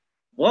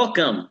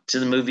Welcome to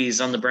the Movies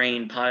on the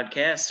Brain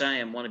podcast. I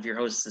am one of your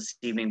hosts this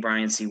evening,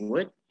 Brian C.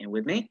 Wood, and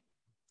with me,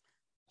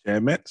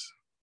 Chad Metz.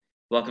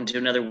 welcome to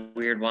another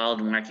weird, wild,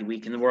 and wacky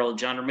week in the world of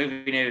genre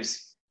movie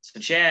news. So,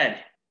 Chad,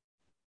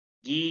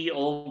 ye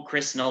old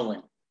Chris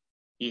Nolan,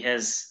 he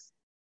has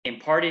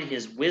imparted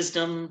his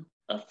wisdom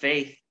of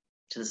faith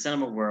to the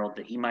cinema world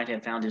that he might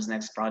have found his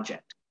next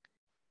project.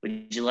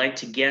 Would you like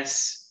to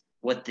guess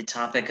what the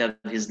topic of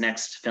his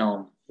next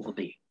film will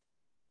be?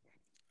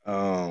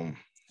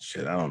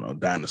 I don't know.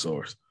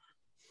 Dinosaurs.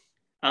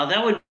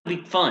 That would be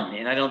fun,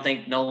 and I don't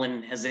think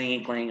Nolan has any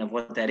inkling of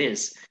what that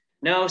is.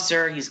 No,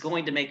 sir, he's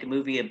going to make a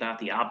movie about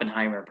the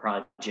Oppenheimer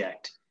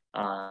project,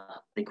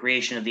 the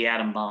creation of the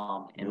atom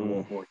bomb in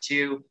World War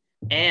II,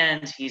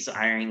 and he's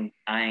eyeing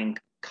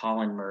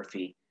Colin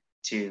Murphy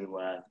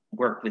to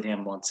work with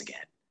him once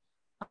again.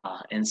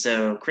 And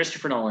so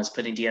Christopher Nolan is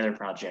putting together a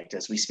project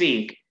as we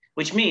speak,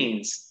 which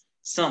means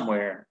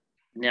somewhere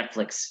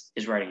Netflix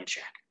is writing a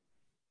check.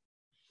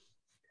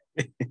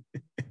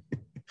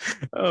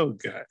 Oh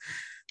God.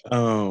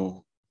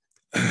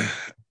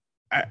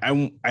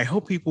 I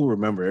hope people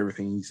remember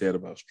everything he said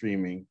about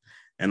streaming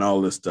and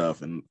all this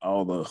stuff and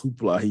all the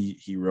hoopla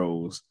he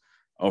rose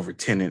over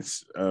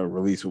Tenet's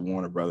release with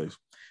Warner Brothers.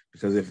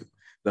 Because if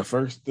the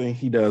first thing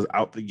he does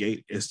out the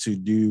gate is to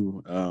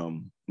do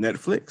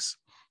Netflix,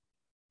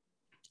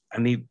 I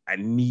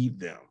need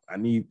them. I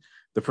need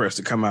the press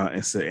to come out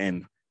and say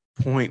and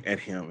point at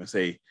him and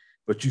say,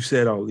 "But you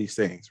said all these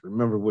things.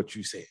 Remember what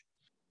you said."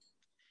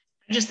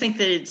 I just think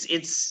that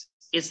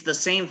it's the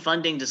same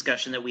funding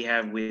discussion that we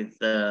have with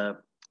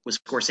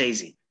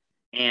Scorsese,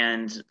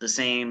 and the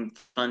same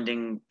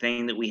funding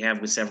thing that we have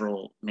with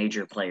several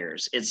major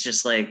players. It's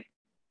just like,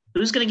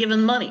 who's going to give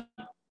him money?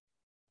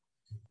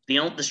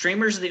 The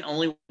streamers are the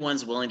only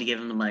ones willing to give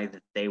him the money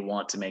that they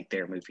want to make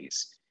their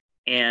movies.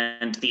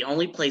 And the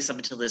only place up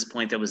until this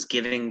point that was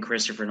giving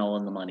Christopher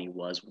Nolan the money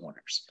was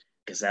Warner's,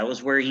 because that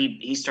was where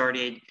he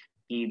started.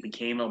 He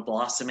became a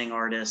blossoming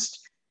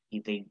artist.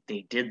 They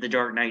did the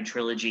Dark Knight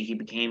trilogy. He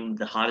became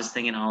the hottest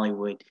thing in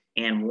Hollywood,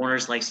 and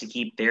Warner's likes to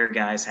keep their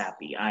guys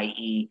happy,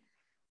 i.e.,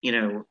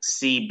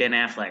 see Ben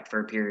Affleck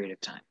for a period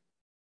of time.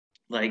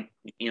 Like,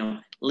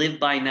 Live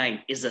by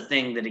Night is a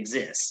thing that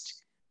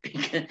exists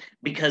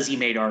because he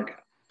made Argo.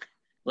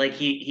 Like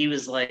he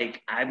was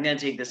like, I'm gonna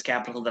take this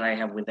capital that I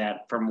have with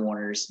that from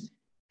Warner's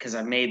because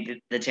I've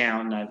made the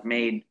Town, I've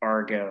made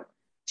Argo,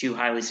 two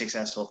highly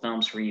successful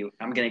films for you.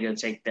 I'm gonna go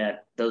take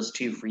those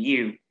two for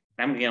you.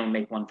 I'm gonna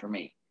make one for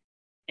me.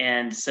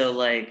 And so,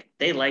 like,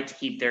 they like to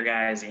keep their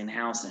guys in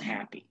house and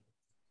happy.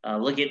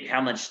 Look at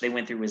how much they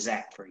went through with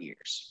Zach for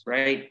years,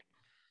 right?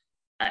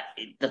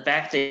 The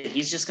fact that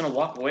he's just going to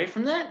walk away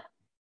from that,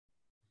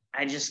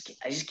 I just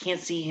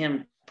can't see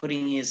him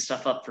putting his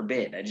stuff up for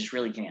bid. I just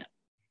really can't.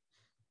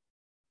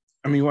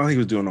 I mean, while he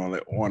was doing all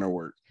that Warner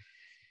work,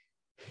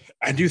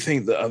 I do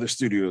think the other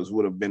studios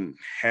would have been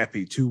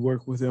happy to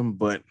work with him,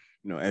 but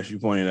as you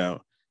pointed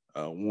out,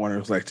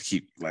 Warner's likes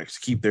to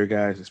keep their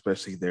guys,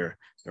 especially their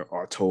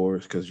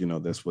auteurs, because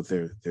that's what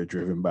they're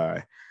driven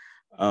by.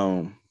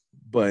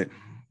 But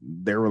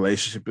their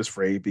relationship is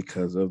frayed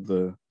because of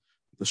the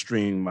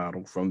streaming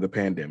model from the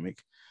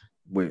pandemic,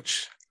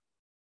 which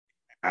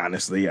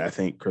honestly I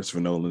think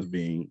Christopher Nolan is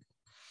being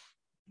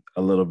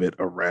a little bit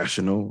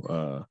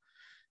irrational.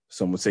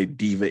 Some would say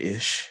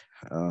diva-ish.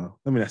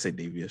 Let me not say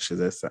diva-ish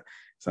because that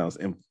sounds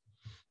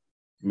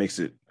makes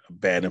it a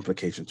bad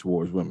implication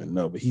towards women.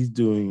 No, but he's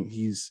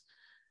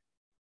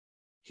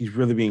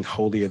really being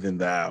holier than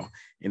thou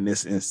in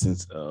this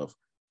instance of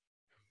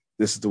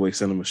this is the way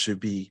cinema should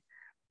be.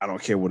 I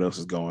don't care what else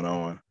is going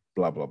on,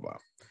 blah, blah, blah.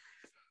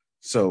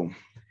 So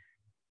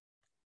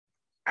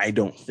I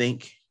don't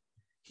think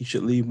he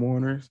should leave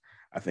Warner's.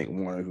 I think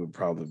Warner would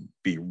probably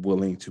be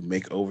willing to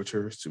make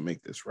overtures to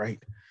make this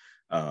right.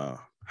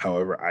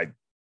 However,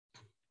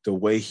 the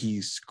way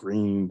he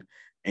screamed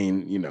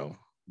and,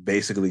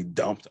 basically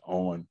dumped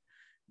on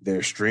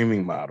their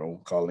streaming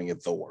model, calling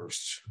it the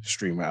worst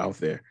streamer out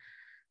there.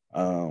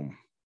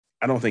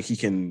 I don't think he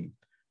can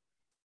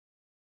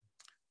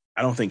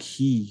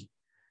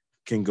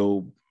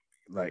go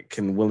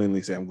can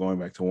willingly say I'm going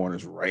back to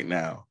Warner's right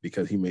now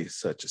because he made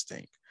such a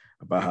stink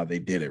about how they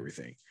did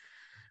everything.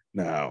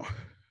 Now,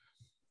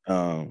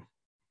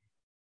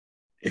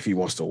 if he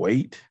wants to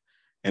wait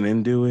and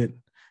then do it,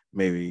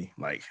 maybe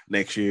like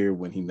next year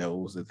when he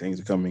knows that things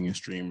are coming in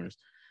streamers,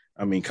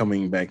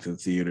 coming back to the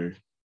theater,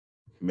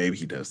 maybe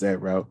he does that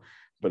route.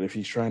 But if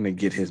he's trying to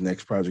get his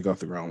next project off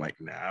the ground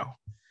like now,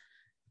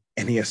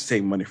 and he has to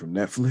take money from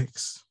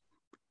Netflix,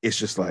 it's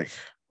just like,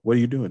 what are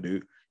you doing,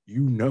 dude?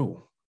 You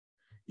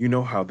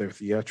know how their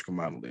theatrical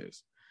model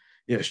is.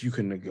 Yes, you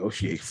can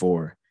negotiate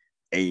for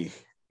a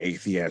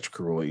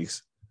theatrical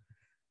release,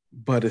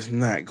 but it's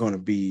not going to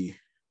be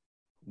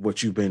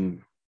what you've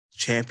been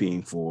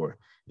championing for.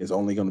 It's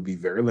only going to be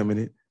very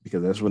limited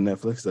because that's what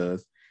Netflix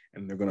does,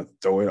 and they're going to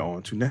throw it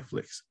on to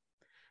Netflix.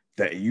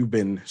 That you've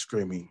been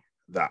screaming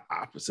the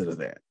opposite of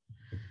that.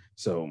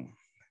 So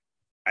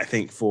I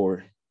think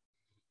for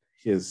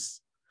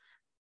his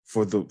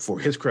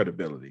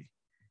credibility,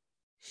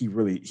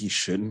 he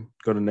shouldn't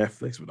go to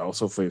Netflix, but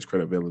also for his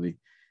credibility,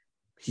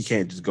 he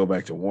can't just go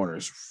back to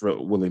Warner's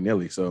willy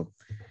nilly. So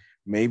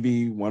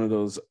maybe one of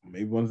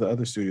the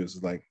other studios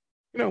is like,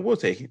 we'll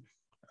take it,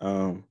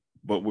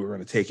 but we're going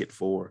to take it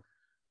for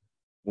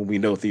when we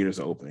know theaters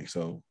are opening.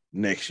 So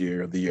next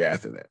year or the year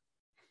after that.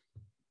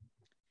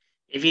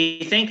 If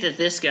you think that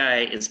this guy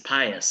is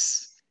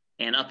pious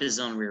and up his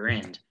own rear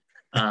end,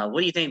 what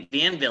do you think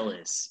Bienville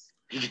is?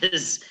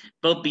 Because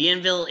both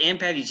Bienville and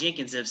Patty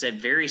Jenkins have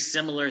said very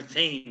similar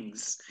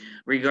things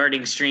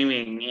regarding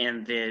streaming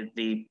and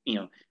the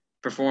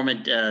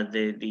performant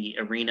the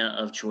arena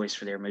of choice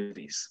for their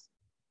movies.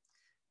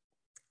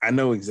 I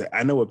know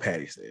what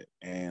Patty said,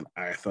 and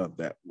I thought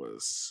that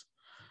was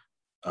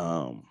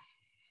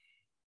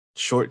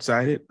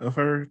short-sighted of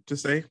her to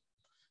say.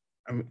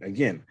 I mean,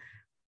 again,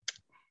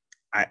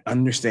 I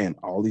understand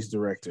all these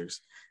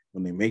directors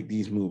when they make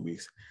these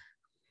movies,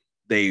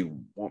 they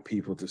want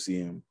people to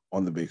see them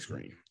on the big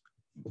screen.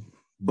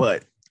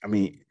 But I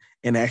mean,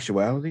 in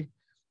actuality,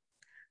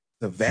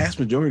 the vast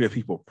majority of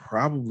people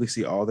probably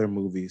see all their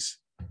movies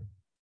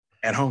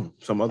at home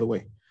some other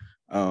way,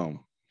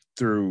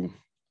 through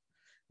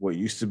what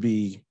used to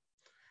be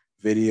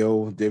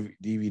video,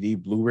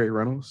 DVD, Blu-ray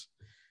rentals.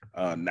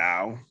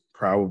 Now,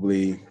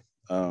 probably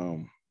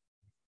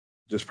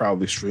just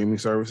probably streaming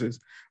services,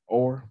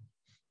 or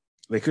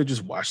they could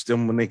just watch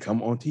them when they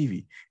come on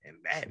TV. And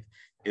that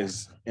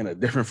is in a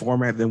different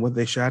format than what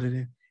they shot it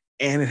in.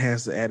 And it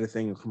has the added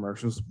thing of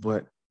commercials,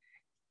 but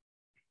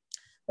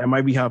that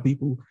might be how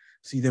people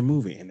see their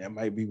movie. And that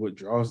might be what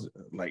draws,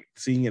 like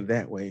seeing it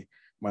that way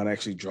might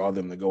actually draw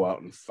them to go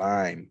out and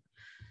find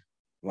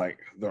like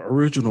the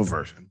original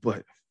version.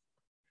 But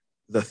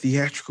the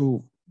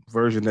theatrical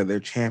version that they're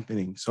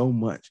championing so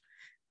much,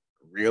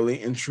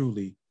 really and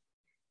truly,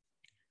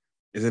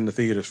 is in the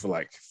theaters for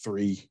like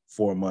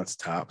 3-4 months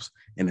tops.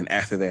 And then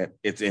after that,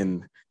 it's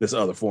in this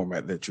other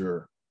format that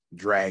you're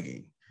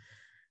dragging.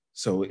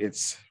 So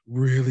it's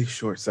really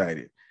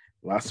short-sighted.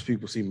 Lots of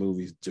people see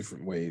movies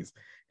different ways.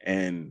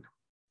 And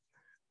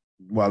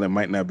while it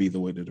might not be the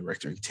way the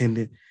director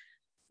intended,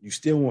 you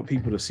still want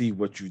people to see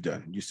what you've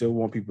done. You still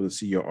want people to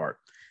see your art.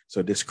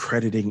 So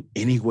discrediting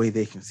any way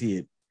they can see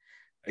it,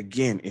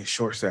 again, is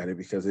short-sighted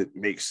because it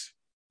makes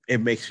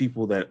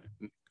people that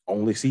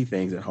only see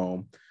things at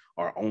home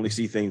or only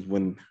see things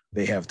when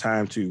they have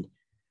time to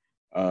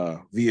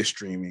via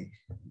streaming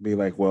be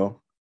like,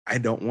 well, I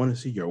don't want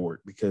to see your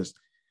work because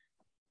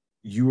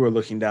you are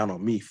looking down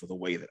on me for the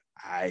way that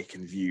I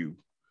can view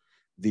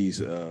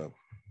these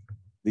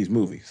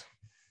movies.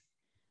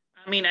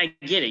 I mean, I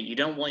get it. You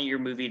don't want your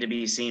movie to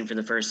be seen for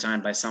the first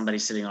time by somebody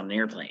sitting on an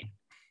airplane.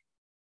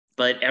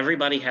 But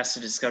everybody has to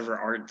discover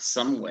art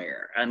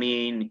somewhere. I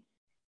mean,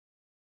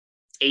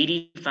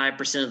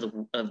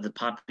 85% of the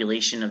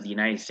population of the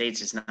United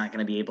States is not going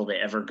to be able to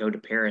ever go to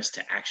Paris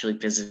to actually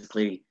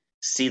physically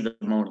see the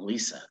Mona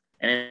Lisa.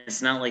 And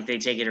it's not like they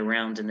take it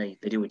around and they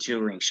do a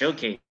touring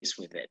showcase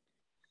with it.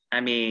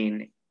 I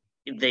mean,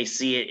 they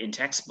see it in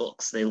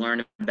textbooks. They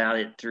learn about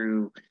it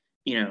through,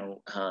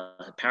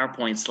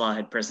 PowerPoint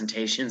slide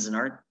presentations in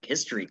art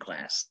history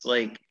class.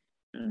 Like,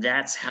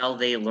 that's how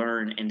they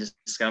learn and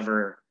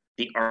discover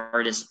the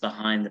artist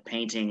behind the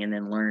painting and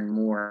then learn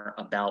more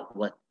about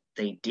what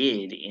they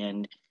did.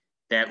 And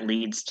that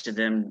leads to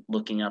them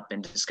looking up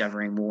and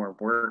discovering more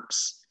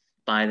works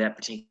by that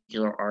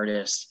particular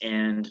artist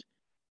and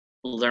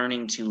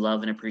learning to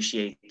love and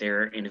appreciate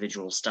their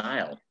individual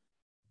style.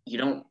 You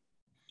don't,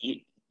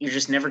 you're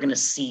just never going to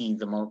see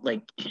the most,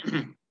 like,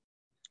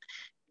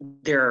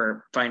 there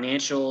are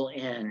financial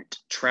and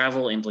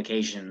travel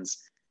implications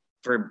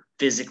for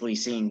physically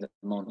seeing the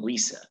Mona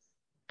Lisa.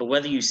 But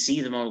whether you see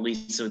the Mona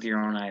Lisa with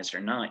your own eyes or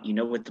not, you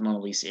know what the Mona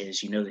Lisa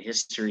is, you know the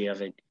history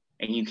of it,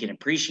 and you can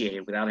appreciate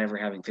it without ever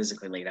having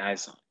physically laid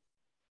eyes on it.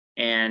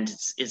 And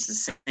it's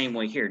the same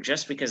way here.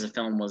 Just because a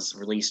film was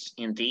released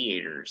in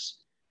theaters,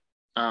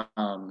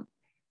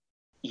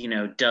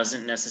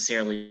 doesn't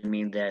necessarily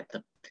mean that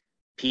the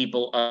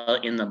people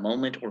in the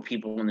moment or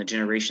people in the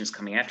generations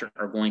coming after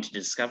are going to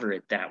discover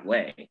it that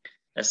way,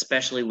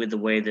 especially with the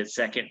way that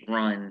second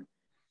run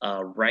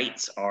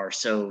rights are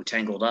so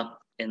tangled up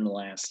in the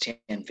last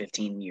 10,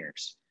 15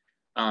 years.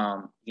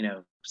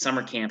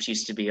 Summer camps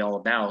used to be all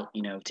about,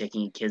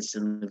 taking kids to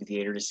the movie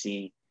theater to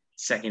see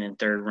second and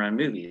third run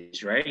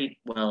movies, right?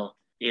 Well,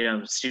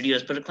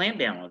 studios put a clamp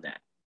down on that.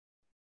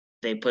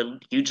 They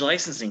put huge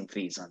licensing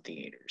fees on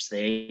theaters.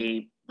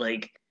 They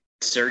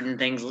certain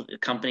things,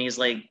 companies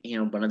like,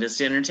 Buena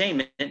Vista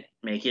Entertainment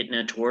make it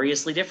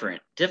notoriously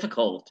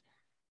difficult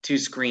to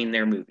screen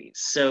their movies.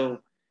 So,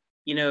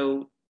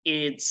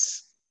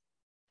 it's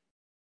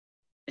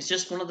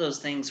just one of those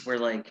things where,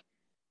 like,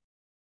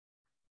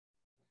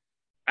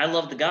 I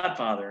love The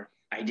Godfather.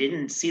 I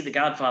didn't see The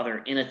Godfather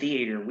in a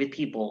theater with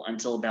people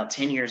until about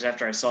 10 years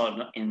after I saw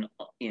it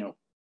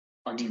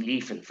on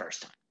DVD for the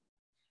first time.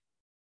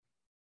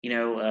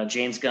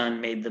 James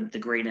Gunn made the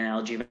great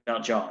analogy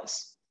about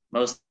Jaws.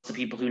 Most of the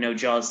people who know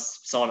Jaws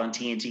saw it on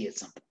TNT at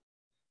some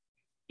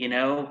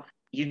point.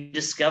 You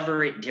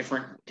discover it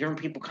different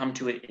people come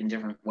to it in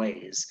different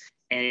ways.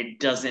 and it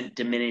doesn't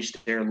diminish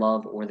their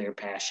love or their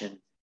passion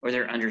or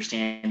their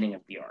understanding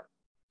of the art.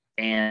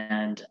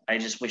 And I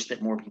just wish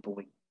that more people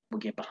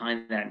would get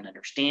behind that and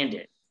understand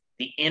it.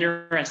 The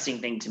interesting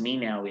thing to me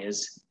now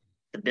is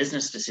the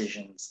business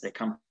decisions that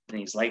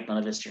companies like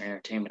Buena Vista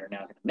Entertainment are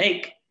now going to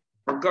make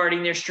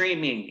regarding their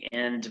streaming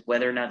and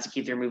whether or not to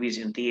keep their movies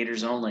in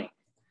theaters only.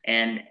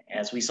 And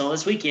as we saw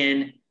this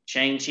weekend,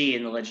 Shang-Chi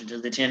and the Legend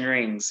of the Ten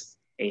Rings,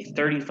 a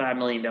 $35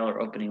 million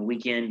opening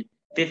weekend,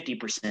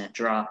 50%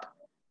 drop,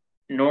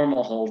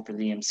 normal hold for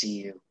the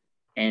MCU,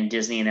 and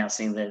Disney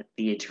announcing that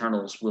the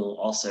Eternals will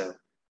also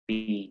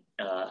be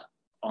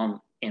on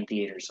in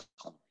theaters.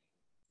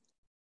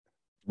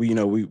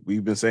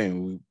 We've been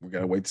saying we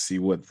gotta wait to see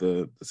what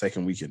the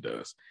second weekend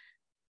does,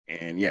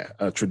 and yeah,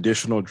 a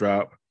traditional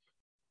drop.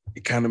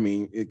 It's kind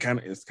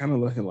of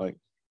looking like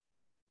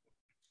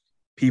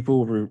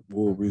people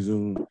will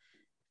resume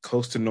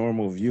close to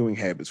normal viewing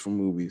habits for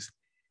movies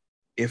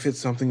if it's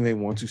something they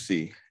want to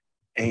see,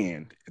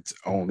 and it's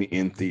only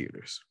in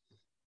theaters.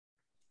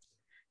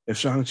 If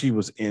Shang-Chi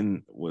was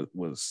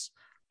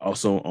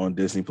also on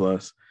Disney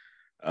Plus,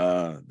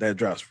 that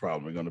drop's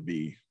probably going to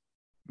be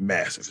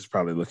massive. It's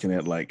probably looking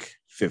at like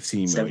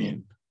 15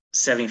 million.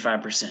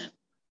 75%.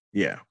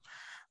 Yeah.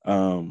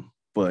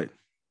 But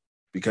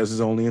because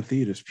it's only in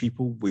theaters,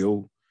 people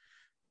will,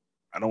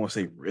 I don't want to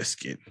say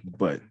risk it,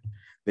 but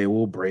they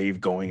will brave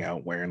going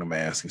out wearing a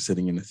mask and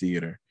sitting in the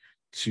theater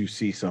to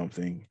see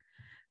something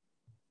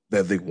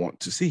that they want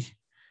to see.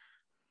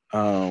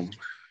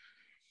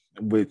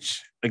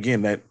 Which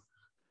again, that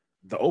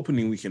the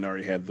opening weekend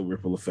already had the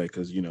ripple effect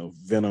because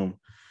Venom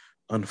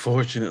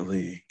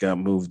unfortunately got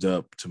moved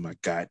up to my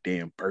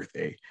goddamn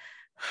birthday.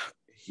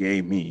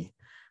 Yay me.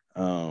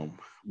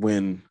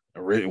 When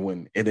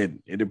it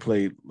had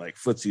played like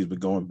footsies,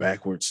 but going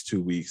backwards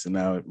 2 weeks, and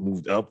now it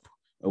moved up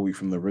a week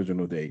from the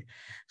original date.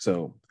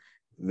 So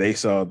they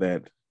saw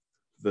that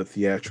the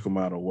theatrical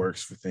model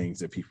works for things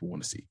that people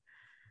want to see.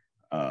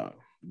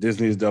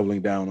 Disney is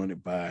doubling down on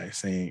it by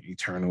saying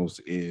Eternals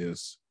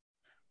is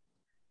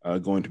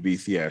going to be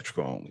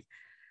theatrical only.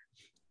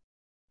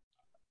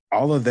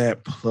 All of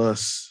that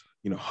plus,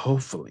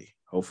 hopefully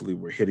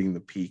we're hitting the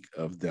peak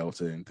of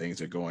Delta and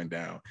things are going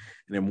down,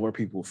 and then more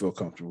people feel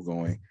comfortable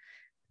going,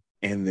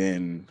 and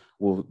then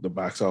the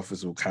box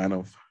office will kind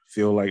of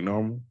feel like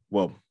normal.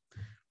 Well,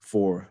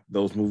 for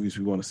those movies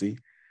we want to see,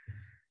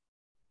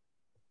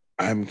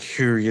 I'm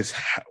curious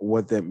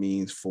what that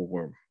means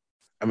for.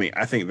 I mean,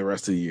 I think the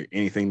rest of the year,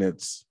 anything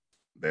that's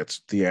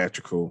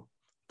theatrical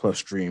plus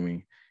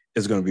streaming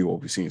is going to be what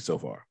we've seen so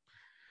far.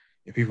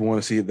 If people want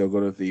to see it, they'll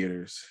go to the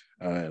theaters.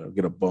 It'll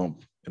get a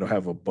bump. It'll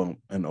have a bump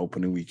an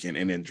opening weekend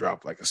and then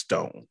drop like a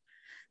stone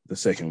the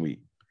second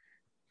week.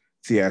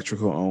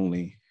 Theatrical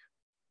only,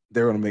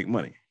 they're going to make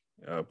money,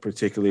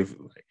 particularly if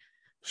like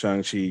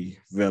Shang-Chi,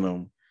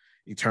 Venom,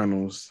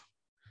 Eternals,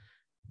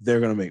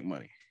 they're going to make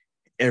money.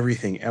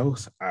 Everything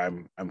else,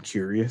 I'm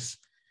curious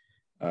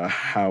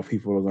how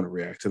people are going to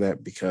react to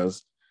that,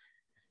 because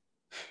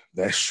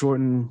that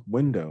shortened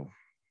window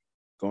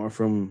going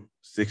from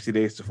 60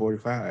 days to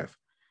 45,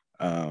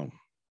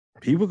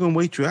 people can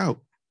wait you out.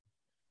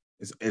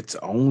 It's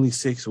only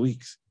 6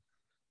 weeks.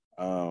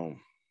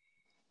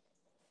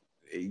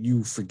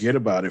 You forget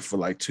about it for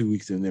like 2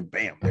 weeks and then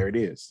bam, there it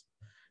is.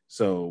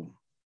 So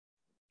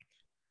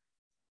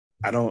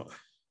I don't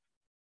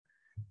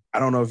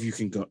know if you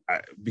can go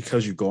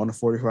because you go on to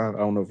 45. I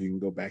don't know if you can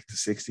go back to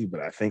 60, but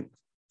I think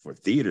for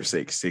theater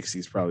sake, 60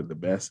 is probably the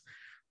best.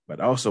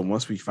 But also,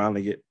 once we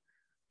finally get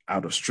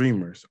out of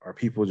streamers, are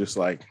people just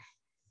like,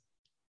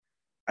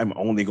 I'm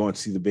only going to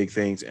see the big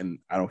things and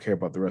I don't care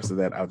about the rest of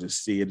that. I'll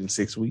just see it in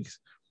 6 weeks.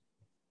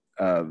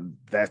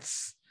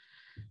 That's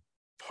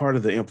part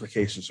of the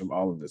implications from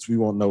all of this. We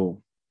won't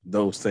know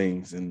those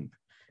things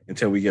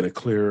until we get a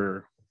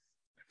clearer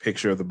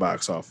picture of the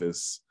box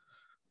office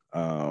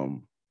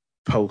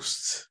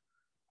post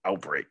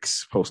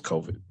outbreaks, post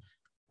COVID.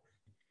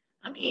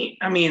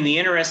 I mean, the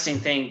interesting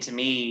thing to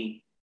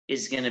me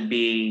is going to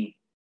be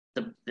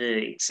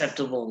the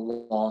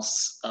acceptable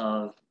loss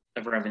of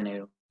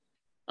revenue.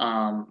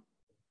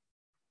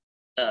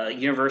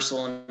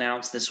 Universal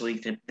announced this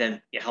week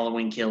that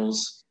Halloween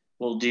Kills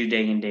will do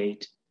day and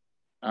date,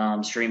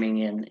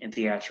 streaming and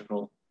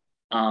theatrical.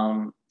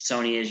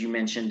 Sony, as you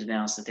mentioned,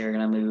 announced that they're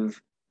going to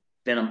move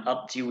Venom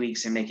up 2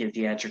 weeks and make it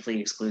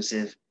theatrically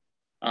exclusive.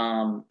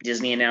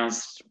 Disney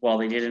announced, while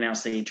they did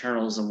announce the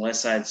Eternals and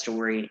West Side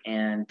Story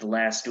and The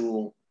Last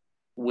Duel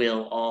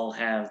will all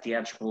have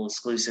theatrical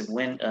exclusive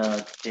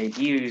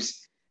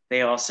debuts,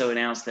 they also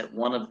announced that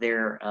one of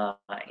their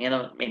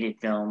animated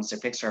films, their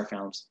Pixar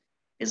films,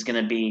 is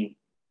going to be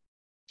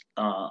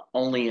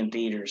only in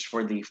theaters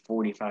for the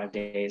 45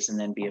 days and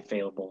then be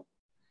available,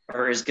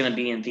 or is going to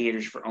be in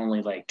theaters for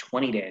only like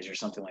 20 days or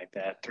something like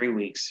that, 3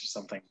 weeks or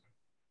something,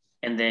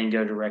 and then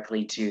go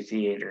directly to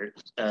theater,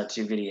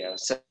 to video.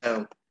 So,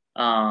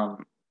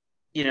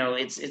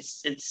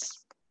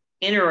 it's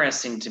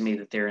interesting to me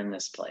that they're in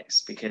this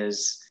place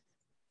because,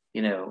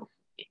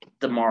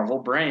 the Marvel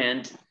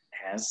brand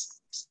has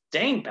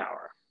staying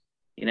power.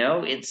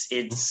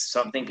 It's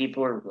something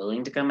people are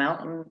willing to come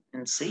out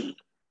and see.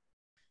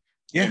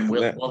 Yeah, And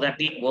that will that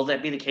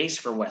be the case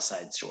for West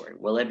Side Story?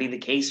 Will that be the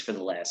case for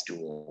The Last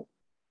Duel?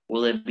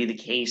 Will it be the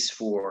case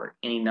for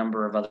any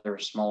number of other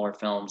smaller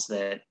films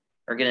that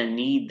are going to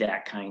need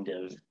that kind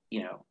of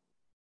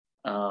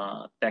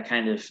that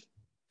kind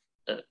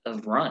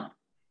of run?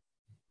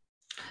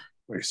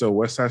 wait. So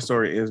West Side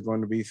Story is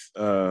going to be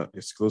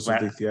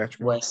exclusively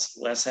theatrical. West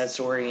Side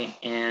Story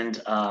and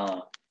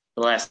The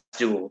Last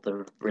Duel,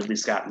 the Ridley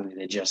Scott movie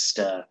that just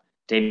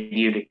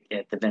debuted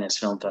at the Venice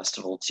Film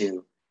Festival,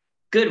 to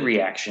good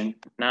reaction,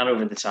 not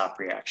over the top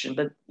reaction,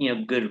 but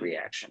good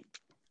reaction.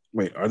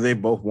 Wait, are they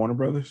both Warner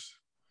Brothers?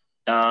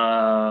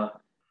 Uh,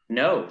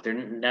 no, they're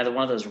neither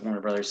one of those are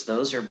Warner Brothers.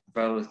 Those are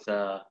both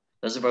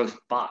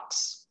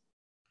Fox.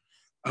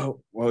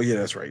 Oh, well, yeah,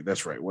 that's right.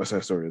 That's right. West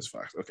Side Story is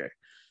Fox. Okay.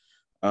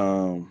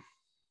 Um,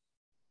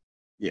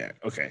 yeah,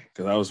 okay.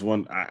 Because I was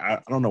one. I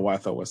don't know why I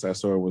thought West Side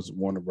Story was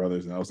Warner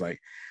Brothers, and I was like,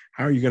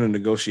 how are you going to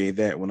negotiate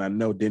that when I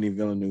know Denis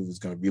Villeneuve is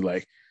going to be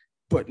like,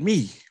 but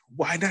me,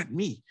 why not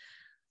me?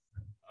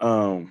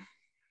 Um,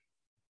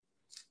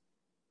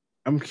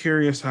 I'm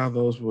curious how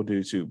those will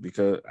do too,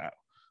 because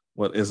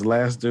what is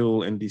Last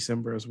Duel in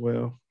December as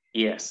well?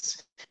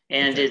 Yes,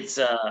 and Okay.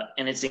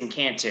 it's in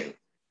Cantu.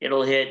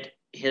 It'll it'll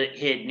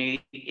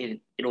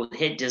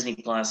hit Disney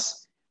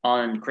Plus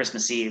on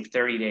Christmas Eve,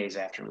 30 days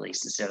after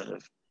release instead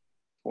of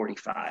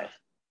 45.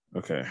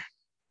 Okay.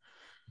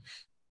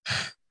 I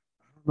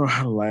don't know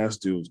how the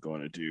Last Duel is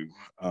going to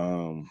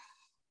do.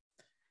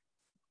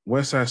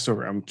 West Side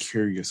Story, I'm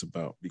curious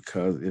about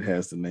because it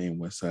has the name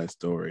West Side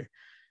Story.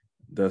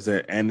 Does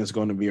that, and it's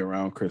going to be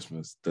around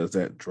Christmas? Does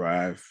that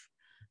drive,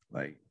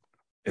 like,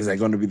 is that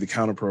going to be the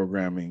counter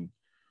programming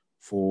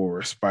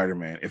for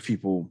Spider-Man? If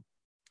people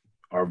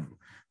are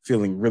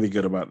feeling really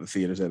good about the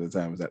theaters at the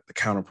time, is that the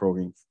counter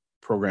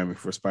programming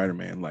for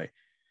Spider-Man? Like,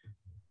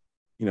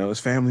 it's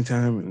family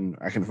time and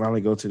I can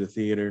finally go to the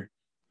theater,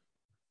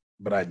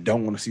 but I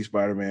don't want to see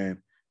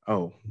Spider-Man.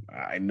 Oh,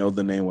 I know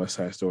the name West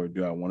Side Story.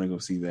 Do I want to go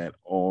see that?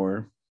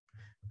 Or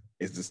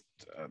is this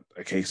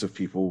a case of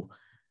people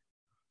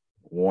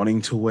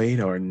wanting to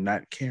wait or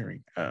not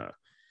caring? I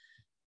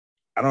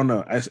don't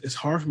know. It's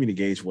hard for me to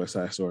gauge West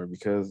Side Story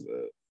because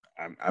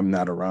I'm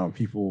not around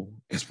people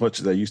as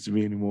much as I used to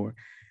be anymore,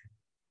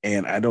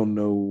 and I don't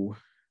know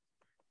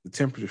the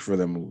temperature for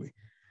that movie.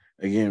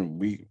 Again,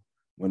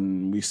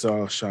 when we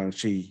saw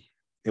Shang-Chi,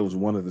 it was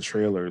one of the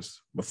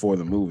trailers before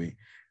the movie,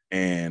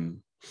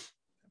 and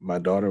my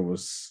daughter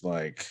was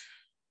like,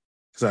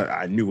 because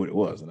I knew what it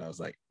was, and I was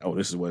like, "Oh,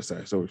 this is West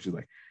Side Story." She's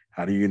like,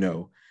 "How do you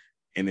know?"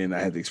 And then I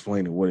had to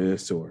explain what it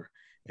is to her,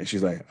 and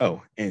she's like,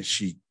 "Oh," and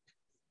she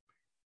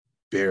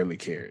barely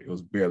cared. It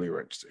was barely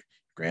registered.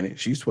 Granted,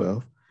 she's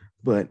 12,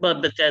 but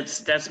But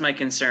that's my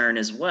concern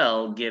as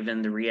well,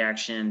 given the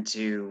reaction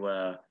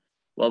to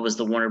what was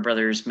the Warner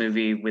Brothers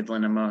movie with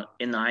Linda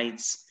In the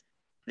Heights.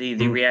 The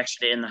mm,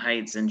 reaction to In the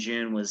Heights in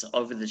June was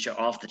off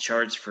the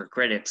charts for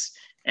critics,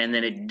 and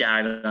then it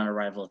died on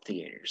arrival at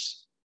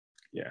theaters.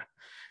 yeah.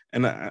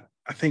 And I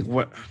think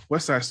what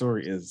West Side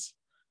Story is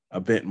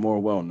a bit more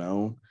well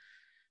known.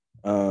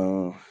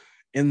 Uh,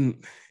 in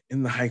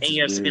the Heights And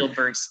is weird.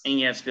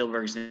 You have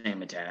Spielberg's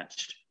name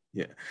attached.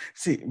 Yeah.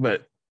 See,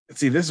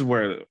 this is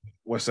where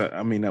West Side.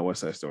 I mean, not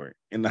West Side Story.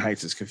 In the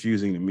Heights is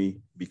confusing to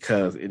me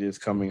because it is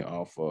coming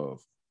off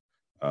of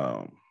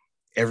um,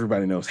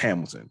 everybody knows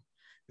Hamilton.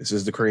 This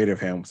is the creative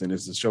Hamilton.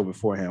 This is the show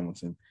before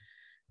Hamilton.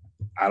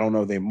 I don't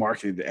know. They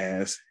marketed it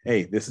as,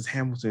 hey, this is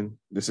Hamilton.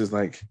 This is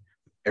like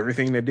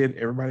everything that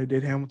everybody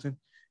did Hamilton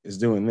is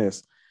doing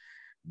this.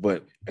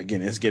 But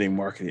again, it's getting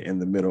marketed in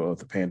the middle of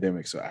the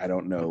pandemic. So I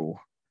don't know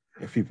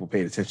if people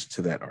paid attention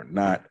to that or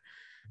not.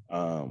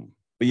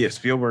 But yeah,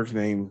 Spielberg's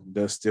name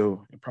does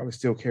probably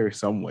still carry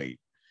some weight.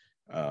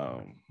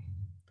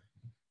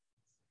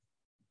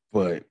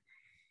 But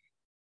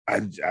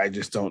I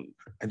just don't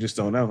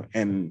know.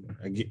 And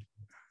again,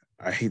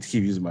 I hate to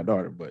keep using my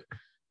daughter, but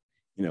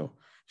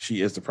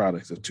she is the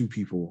product of two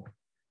people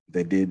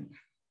that did,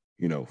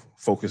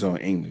 focus on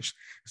English.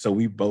 So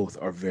we both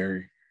are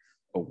very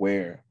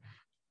aware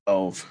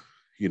of,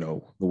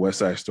 the West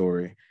Side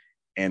Story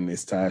and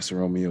its ties to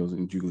Romeo's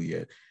and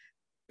Juliet.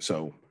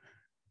 So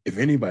if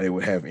anybody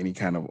would have any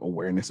kind of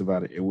awareness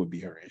about it, it would be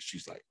her. And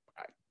she's like,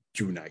 I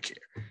do not care.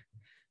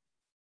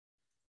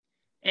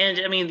 And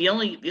I mean, the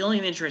only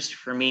interest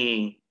for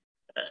me,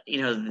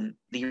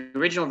 the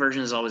original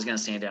version is always going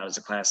to stand out as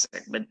a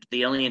classic. But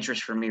the only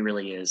interest for me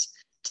really is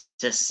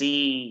to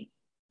see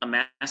a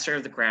master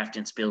of the craft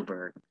in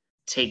Spielberg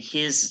take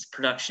his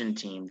production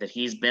team that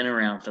he's been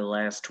around for the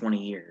last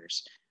 20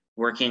 years,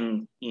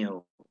 working,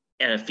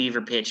 at a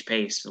fever pitch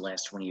pace for the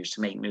last 20 years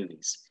to make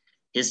movies.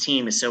 His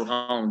team is so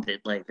honed that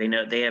like they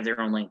know they have their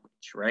own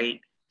language, right?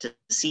 To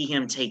see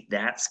him take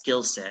that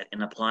skill set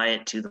and apply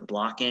it to the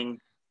blocking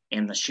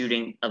and the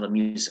shooting of a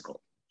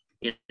musical.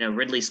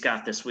 Ridley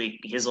Scott this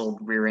week, his old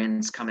rear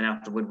end's coming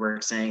out the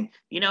woodwork saying,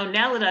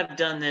 now that I've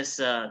done this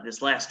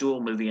Last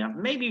Duel movie,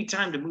 maybe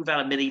time to move out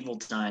of medieval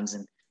times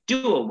and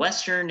do a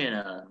western and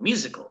a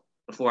musical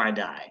before I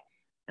die.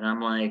 And I'm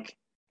like,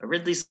 a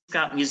Ridley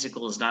Scott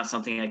musical is not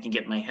something I can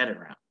get my head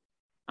around.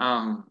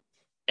 Um,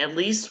 at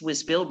least with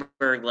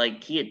Spielberg,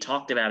 like he had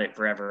talked about it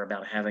forever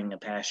about having a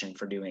passion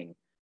for doing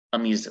a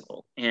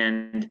musical.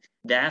 And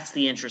that's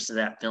the interest of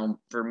that film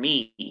for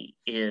me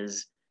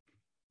is,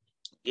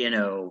 you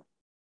know,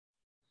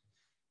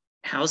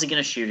 how's he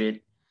going to shoot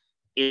it?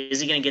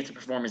 Is he going to get the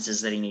performances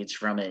that he needs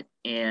from it?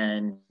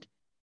 And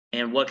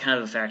what kind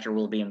of a factor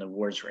will it be in the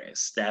awards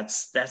race?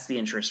 That's the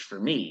interest for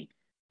me.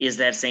 Is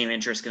that same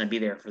interest going to be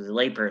there for the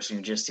layperson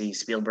who just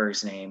sees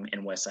Spielberg's name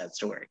in West Side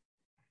Story?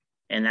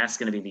 And that's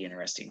going to be the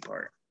interesting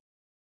part.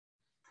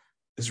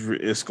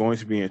 It's going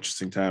to be an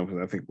interesting time because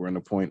I think we're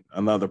in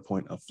another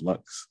point of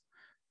flux,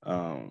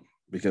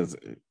 because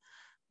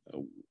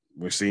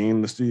we're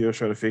seeing the studio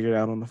try to figure it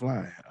out on the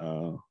fly.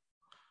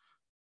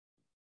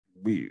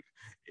 We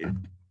it,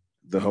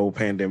 the whole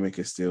pandemic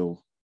is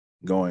still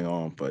going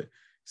on, but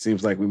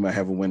seems like we might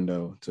have a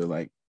window to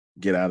like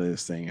get out of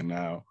this thing. And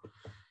now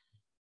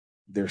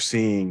they're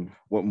seeing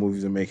what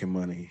movies are making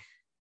money,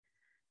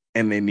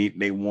 and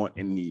they want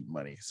and need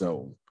money.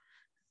 So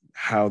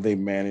how they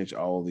manage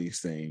all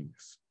these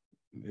things,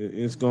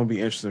 it's going to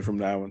be interesting from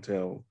now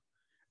until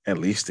at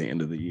least the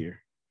end of the year.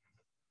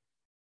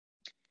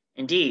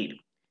 Indeed.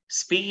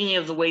 Speaking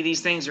of the way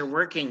these things are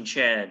working,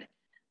 Chad,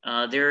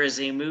 there is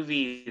a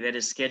movie that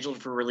is scheduled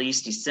for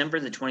release December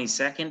the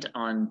 22nd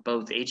on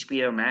both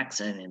HBO Max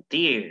and in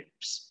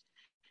theaters.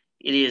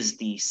 It is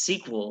the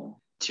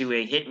sequel to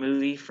a hit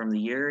movie from the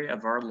year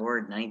of our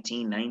Lord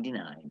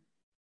 1999.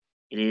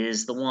 It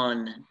is the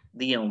one,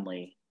 the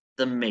only,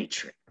 The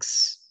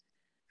Matrix.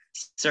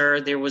 Sir,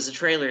 there was a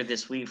trailer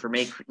this week for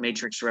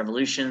Matrix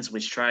Revolutions,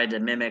 which tried to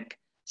mimic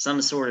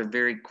some sort of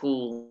very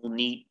cool,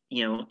 neat,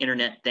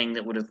 internet thing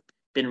that would have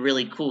been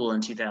really cool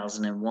in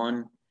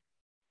 2001.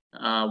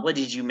 What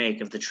did you make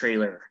of the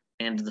trailer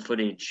and the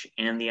footage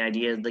and the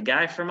idea of the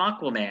guy from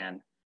Aquaman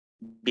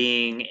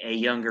being a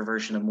younger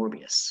version of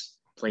Morbius,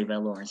 played by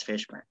Lawrence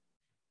Fishburne?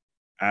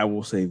 I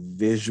will say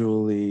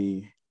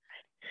visually,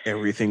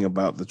 everything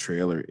about the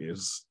trailer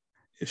is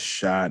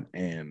shot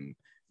and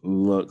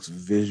looks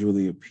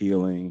visually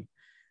appealing,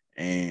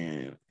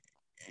 and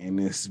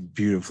it's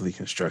beautifully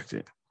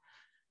constructed.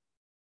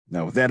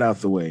 Now, with that out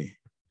the way,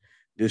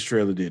 this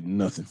trailer did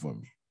nothing for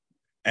me.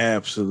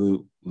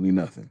 Absolutely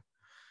nothing.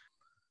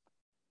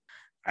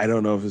 I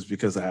don't know if it's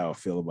because of how I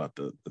feel about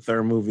the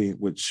third movie,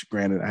 which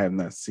granted I have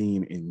not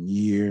seen in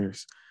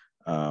years.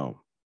 I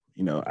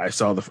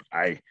saw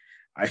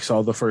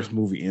the first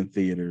movie in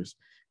theaters.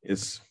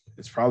 It's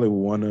probably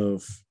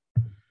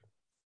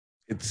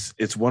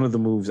it's one of the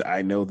movies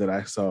I know that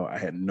I saw. I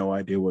had no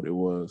idea what it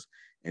was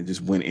and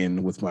just went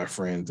in with my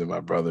friends and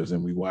my brothers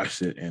and we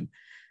watched it, and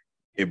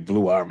it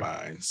blew our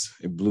minds.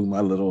 It blew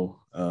my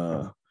little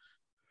hell,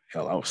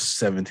 I was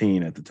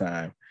 17 at the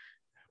time.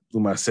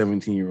 Blew my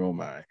 17-year-old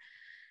mind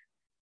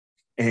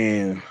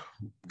and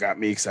got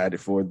me excited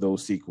for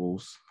those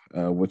sequels,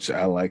 which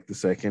I liked the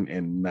second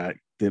and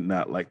did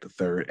not like the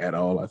third at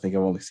all. I think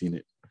I've only seen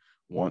it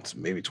once,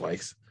 maybe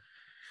twice.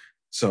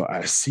 So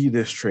I see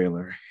this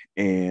trailer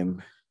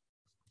and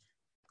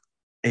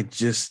it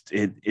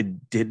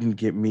didn't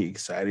get me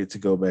excited to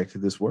go back to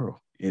this world.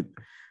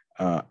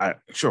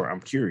 I'm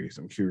curious.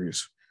 I'm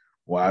curious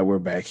why we're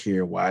back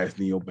here. Why is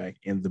Neo back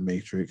in the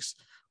Matrix?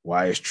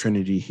 Why is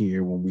Trinity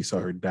here when we saw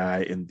her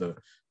die in the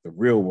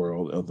real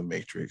world of the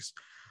Matrix?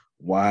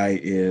 Why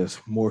is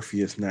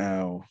Morpheus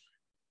now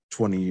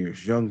 20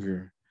 years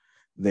younger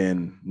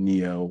than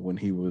Neo when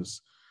he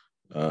was,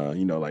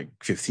 like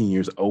 15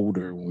 years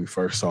older when we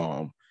first saw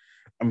him?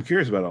 I'm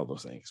curious about all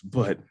those things,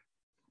 but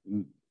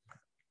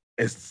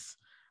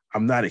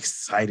I'm not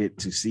excited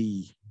to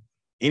see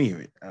any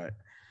of it.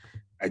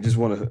 I just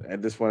want to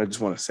at this point. I just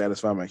want to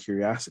satisfy my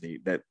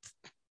curiosity.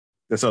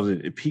 That's all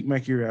it piqued my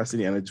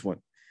curiosity, and I just want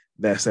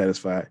that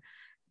satisfied.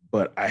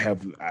 But I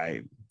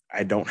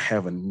don't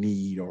have a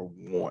need or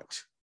want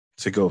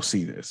to go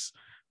see this,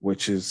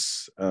 which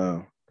is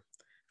I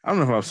don't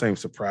know if I'm saying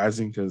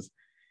surprising, because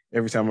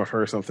every time I've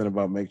heard something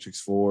about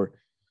Matrix 4,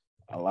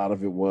 a lot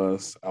of it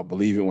was I'll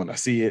believe it when I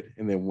see it,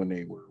 and then when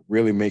they were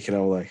really making it,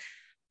 I was like,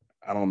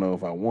 I don't know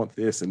if I want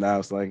this, and now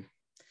it's like,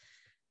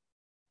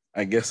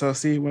 I guess I'll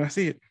see it when I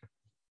see it.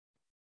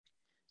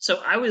 So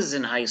I was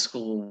in high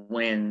school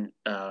when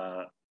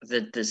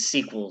the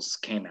sequels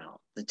came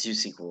out, the two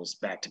sequels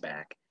back to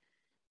back,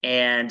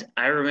 and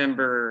I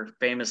remember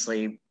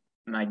famously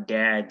my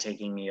dad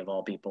taking me, of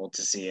all people,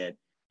 to see it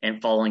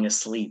and falling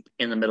asleep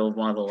in the middle of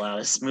one of the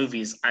loudest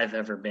movies I've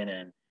ever been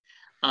in.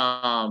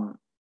 Um,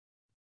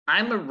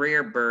 I'm a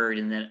rare bird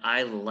in that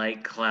I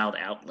like Cloud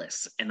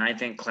Atlas, and I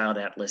think Cloud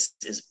Atlas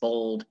is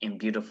bold and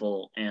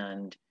beautiful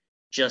and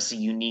just a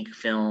unique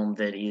film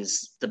that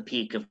is the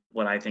peak of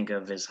what I think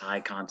of as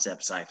high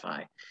concept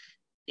sci-fi.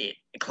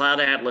 Cloud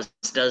Atlas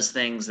does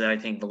things that I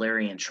think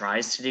Valerian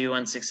tries to do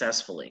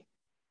unsuccessfully.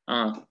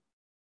 Uh,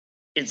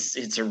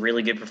 it's a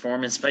really good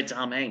performance by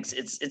Tom Hanks.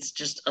 It's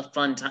just a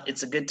fun time.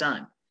 It's a good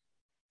time.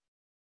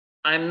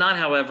 I'm not,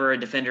 however, a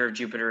defender of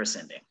Jupiter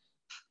Ascending.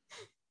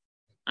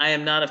 I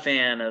am not a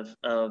fan of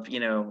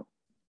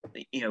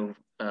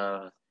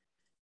uh,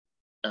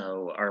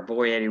 our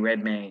boy Eddie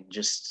Redmayne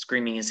just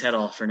screaming his head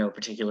off for no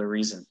particular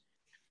reason.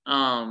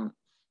 Um,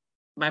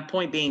 my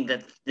point being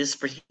that this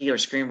particular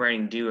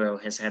screenwriting duo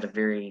has had a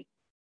very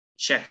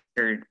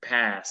checkered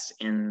past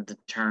in the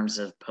terms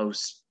of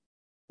post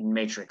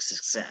Matrix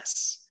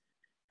success.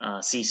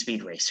 See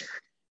Speed Racer.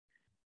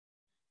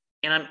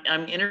 And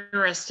I'm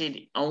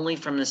interested only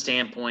from the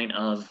standpoint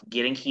of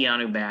getting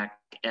Keanu back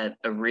at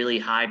a really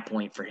high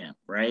point for him,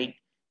 right?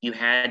 You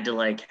had to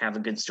like have a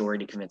good story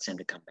to convince him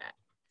to come back.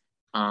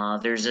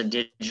 There's a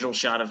digital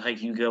shot of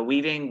Hugo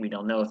Weaving. We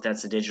don't know if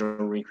that's a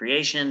digital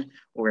recreation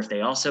or if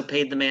they also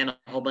paid the man a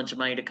whole bunch of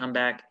money to come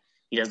back.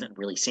 He doesn't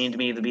really seem to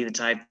me to be the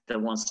type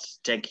that wants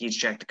to take his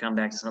check to come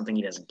back to something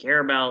he doesn't care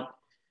about.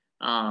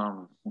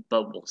 Um,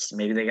 but we'll see.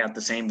 Maybe they got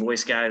the same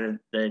voice guy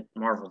that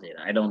Marvel did.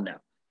 I don't know.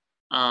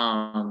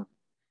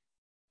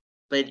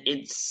 But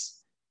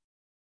it's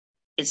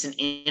an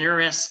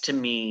interest to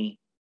me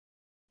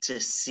to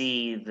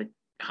see the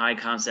high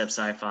concept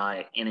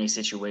sci-fi in a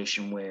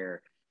situation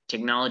where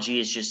technology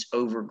has just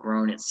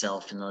overgrown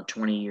itself in the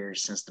 20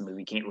 years since the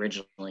movie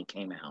originally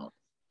came out.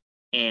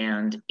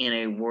 And in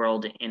a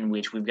world in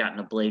which we've gotten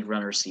a Blade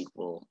Runner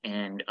sequel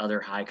and other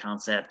high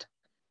concept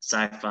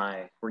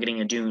sci-fi, we're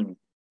getting a Dune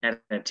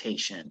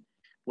adaptation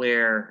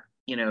where,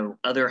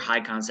 other high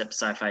concept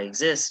sci-fi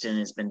exists and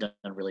has been done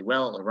really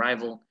well,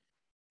 Arrival.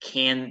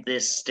 Can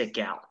this stick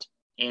out?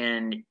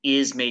 And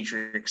is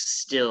Matrix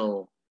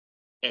still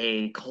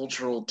a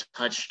cultural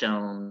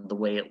touchstone the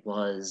way it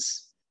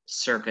was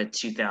circa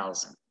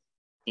 2000?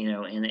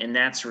 And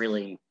that's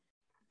really,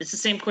 it's the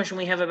same question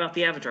we have about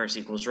the Avatar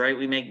sequels, right?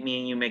 Me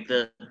and you make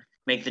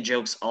the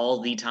jokes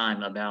all the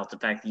time about the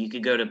fact that you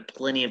could go to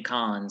plenty of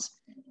cons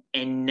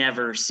and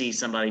never see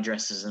somebody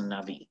dressed as a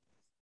Navi.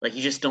 Like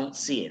you just don't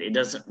see it. It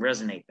doesn't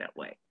resonate that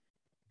way.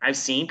 I've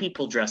seen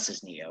people dressed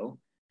as Neo.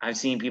 I've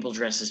seen people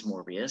dressed as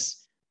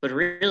Morbius. But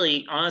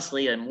really,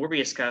 honestly, a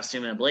Morbius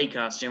costume and a Blade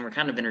costume are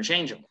kind of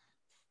interchangeable.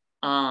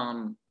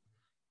 Um,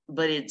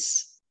 but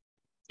it's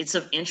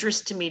of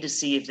interest to me to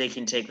see if they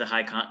can take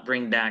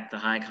bring back the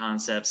high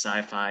concept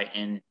sci-fi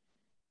and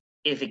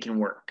if it can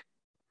work.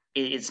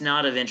 It's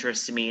not of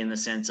interest to me in the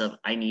sense of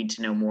I need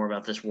to know more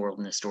about this world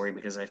and this story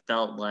because I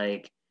felt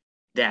like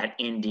that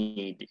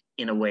ended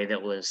in a way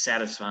that was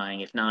satisfying,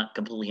 if not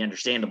completely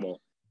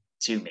understandable,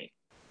 to me.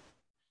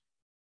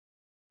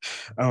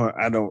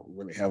 I don't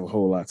really have a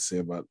whole lot to say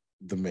about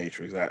the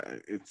Matrix.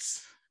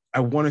 I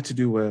wanted to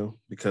do well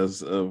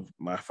because of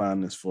my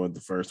fondness for the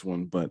first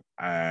one, but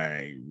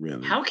I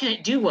really How can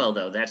it do well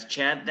though? That's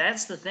Chad.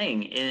 That's the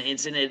thing.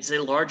 It's a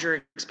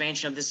larger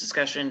expansion of this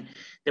discussion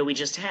that we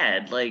just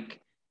had.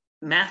 Like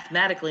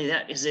mathematically,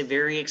 that is a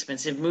very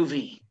expensive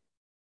movie.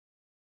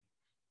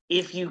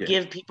 If you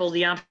give people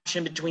the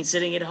option between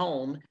sitting at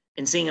home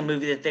and seeing a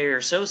movie that they're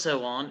so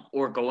on,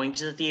 or going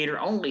to the theater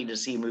only to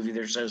see a movie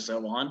they're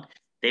so on,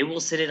 they will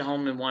sit at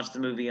home and watch the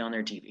movie on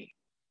their TV.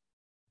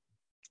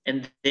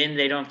 And then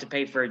they don't have to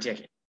pay for a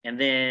ticket. And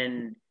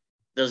then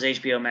those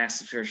HBO Max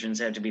subscriptions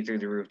have to be through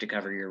the roof to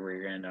cover your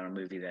rear end on a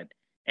movie that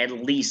at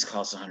least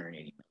costs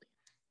 180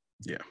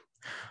 million.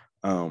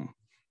 Yeah.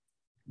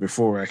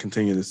 Before I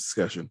continue this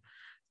discussion,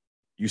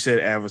 you said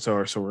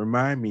Avatar, so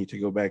remind me to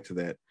go back to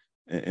that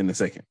in a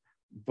second.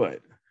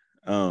 But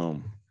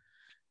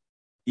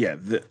yeah,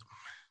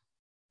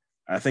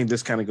 I think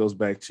this kind of goes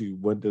back to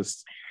what do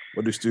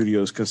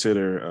studios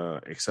consider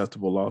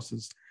acceptable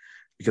losses?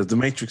 Because The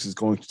Matrix is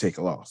going to take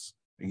a loss.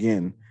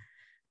 Again,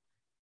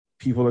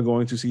 people are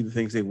going to see the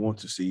things they want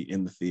to see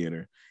in the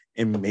theater.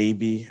 And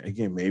maybe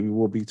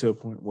we'll be to a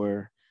point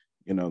where,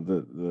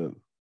 the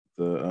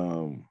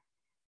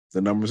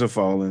numbers are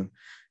falling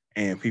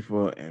and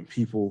people,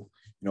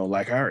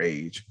 like our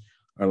age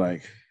are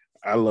like,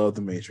 I love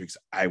The Matrix.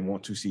 I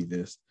want to see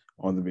this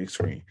on the big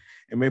screen.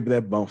 And maybe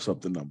that bumps up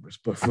the numbers.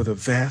 But for the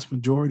vast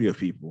majority of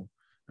people,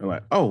 they're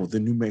like, oh, the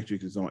new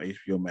Matrix is on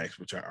HBO Max,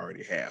 which I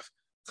already have.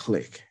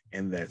 Click.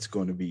 And that's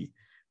going to be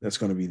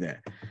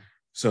that.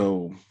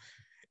 So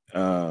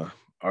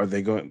are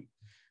they going?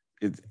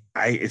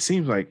 It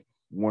seems like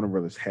Warner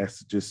Brothers has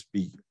to just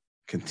be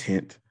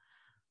content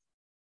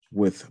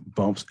with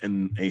bumps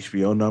in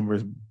HBO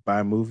numbers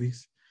by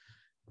movies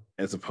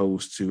as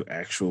opposed to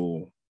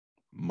actual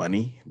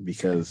money,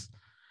 because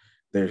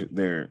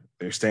their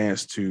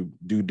stance to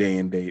do day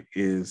and date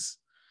is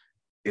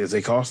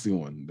a costly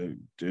one.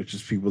 They're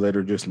just people that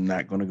are just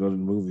not going to go to the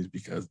movies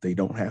because they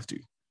don't have to.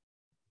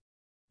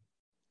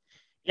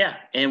 Yeah,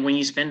 and when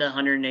you spend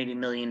 $180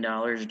 million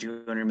or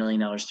 $200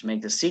 million to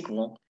make the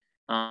sequel,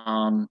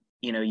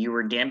 you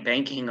were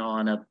banking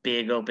on a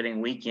big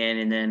opening weekend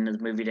and then the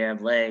movie to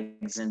have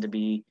legs and to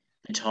be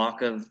the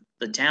talk of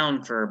the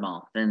town for a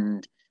month,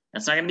 and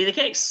that's not going to be the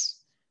case.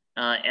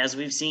 As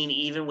we've seen,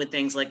 even with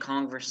things like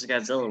Kong versus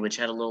Godzilla, which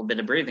had a little bit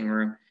of breathing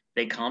room,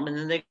 they come and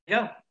then they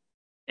go,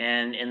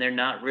 and they're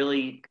not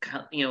really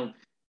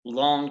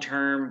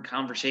long-term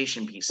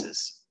conversation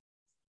pieces.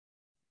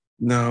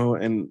 No,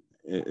 and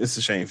it's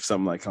a shame for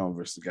something like Kong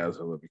versus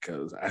Godzilla,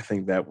 because I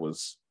think that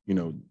was,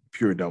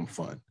 pure dumb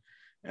fun.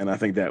 And I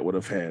think that would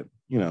have had,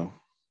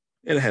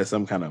 it has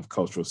some kind of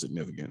cultural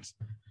significance.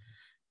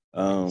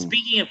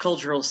 Speaking of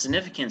cultural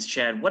significance,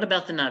 Chad, what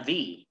about the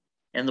Na'vi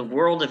and the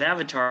world of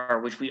Avatar,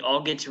 which we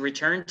all get to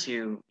return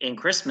to in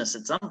Christmas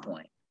at some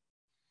point?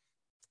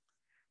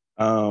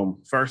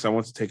 First, I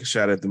want to take a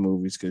shot at the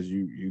movies because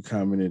you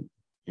commented,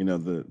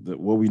 the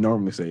what we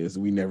normally say is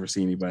we never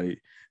see anybody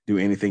do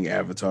anything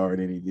Avatar at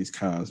any of these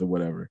cons or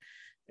whatever.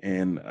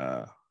 And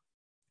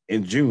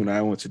in June,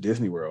 I went to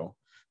Disney World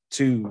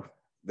to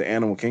the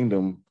Animal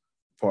Kingdom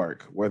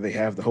park where they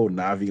have the whole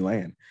Na'vi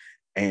land.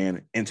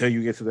 And until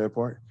you get to that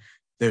part,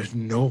 there's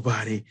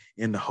nobody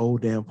in the whole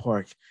damn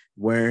park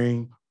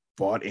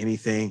bought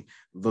anything,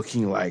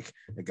 looking like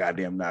a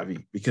goddamn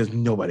Na'vi because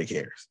nobody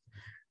cares.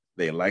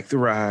 They like the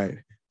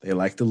ride, they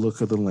like the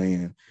look of the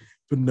land,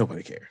 but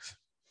nobody cares.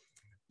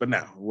 But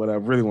now, what I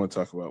really want to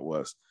talk about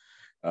was,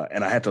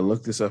 and I had to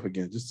look this up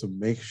again just to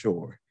make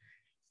sure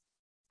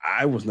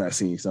I was not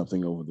seeing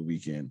something over the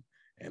weekend,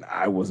 and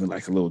I wasn't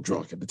like a little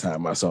drunk at the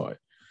time I saw it.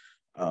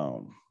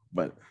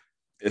 But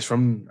it's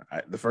from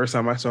the first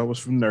time I saw it was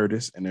from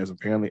Nerdist, and there's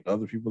apparently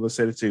other people that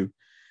said it too.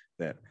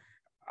 That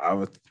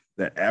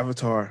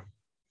Avatar,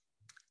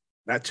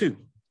 not 2,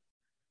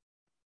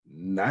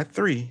 not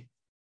 3,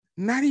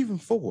 not even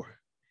 4,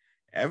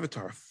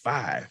 Avatar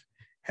 5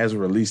 has a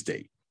release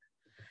date,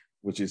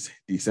 which is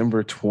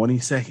December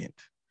 22nd,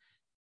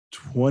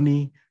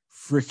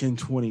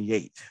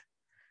 2028.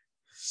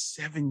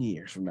 7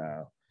 years from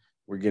now,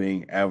 we're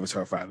getting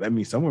Avatar 5. That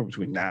means somewhere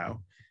between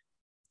now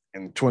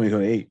and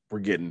 2028, we're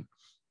getting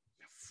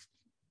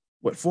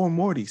 4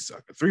 more of these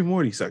suckers, 3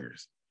 more of these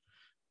suckers,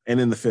 and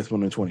then the 5th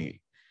one in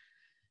 28.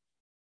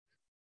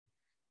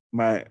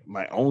 My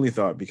only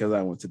thought, because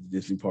I went to the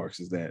Disney parks,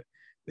 is that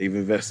they've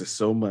invested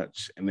so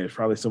much, and there's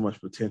probably so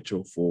much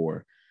potential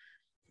for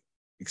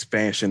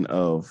expansion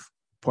of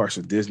parts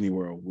of Disney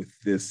World with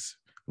this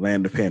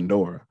Land of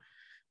Pandora,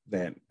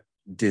 that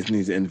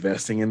Disney's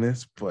investing in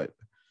this. But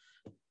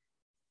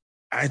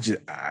I've seen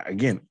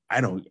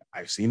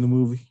the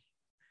movie.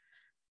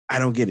 I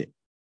don't get it.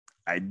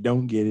 I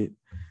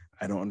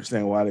don't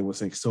understand why they would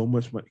sink so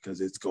much money,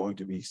 because it's going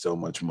to be so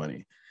much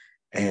money.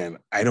 And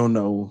I don't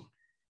know.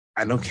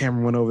 I know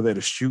Cameron went over there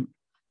to shoot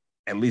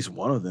at least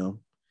one of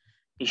them.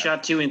 He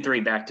shot 2 and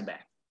 3 back to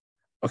back.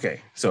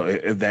 Okay, so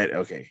if that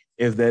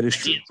is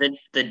true,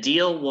 the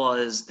deal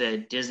was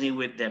that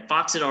that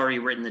Fox had already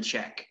written the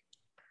check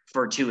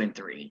for 2 and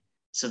 3,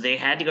 so they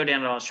had to go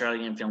down to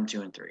Australia and film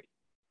 2 and 3.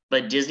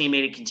 But Disney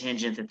made a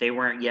contingent that they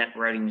weren't yet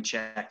writing the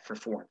check for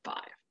 4 and 5.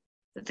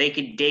 That they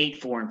could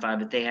date 4 and 5,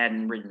 but they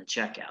hadn't written the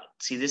check out.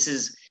 See, this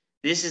is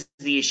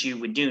the issue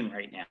with Dune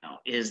right now,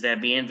 is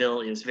that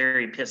Bienville is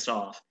very pissed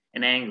off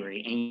and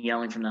angry and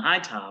yelling from the high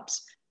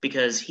tops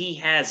because he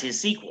has his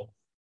sequel.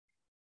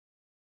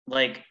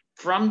 Like,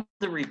 from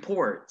the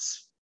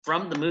reports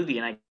from the movie,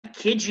 and I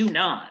kid you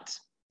not,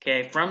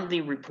 okay, from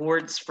the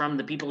reports from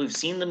the people who've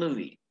seen the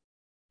movie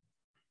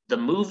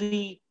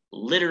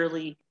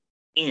literally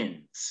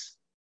ends.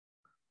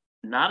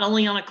 Not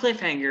only on a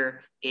cliffhanger,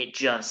 it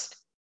just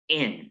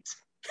ends.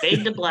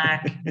 Fade to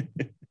black,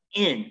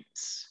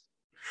 ends.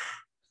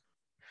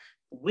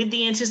 With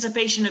the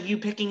anticipation of you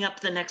picking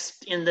up the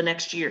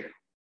next year.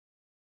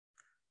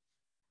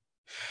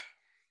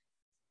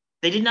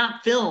 They did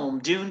not film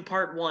Dune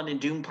Part 1 and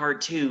Dune Part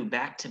 2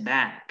 back to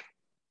back.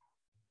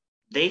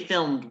 They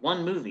filmed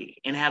one movie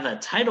and have a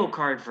title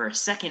card for a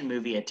second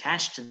movie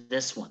attached to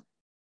this one.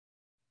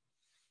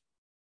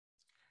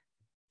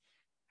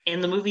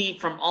 And the movie,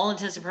 from all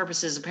intents and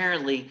purposes,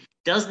 apparently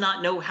does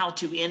not know how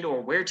to end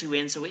or where to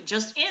end, so it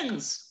just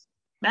ends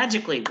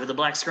magically with a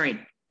black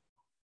screen.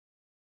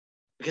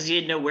 Because he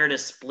didn't know where to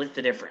split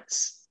the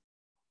difference.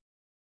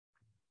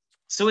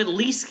 So at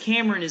least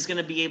Cameron is going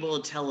to be able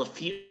to tell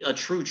a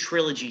true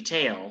trilogy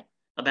tale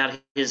about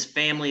his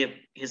family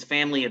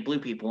of blue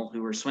people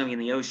who were swimming in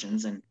the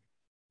oceans and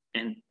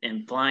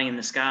flying in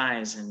the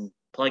skies and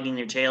plugging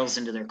their tails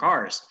into their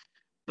cars.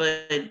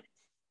 But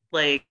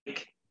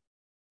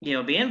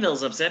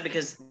Bienville's upset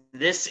because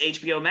this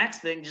HBO Max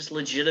thing just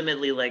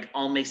legitimately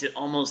makes it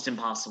almost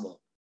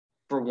impossible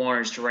for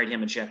Warner's to write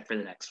him a check for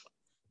the next one.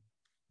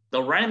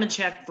 They'll write him a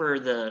check for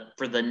the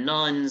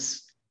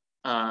Nuns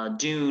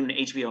Dune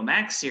HBO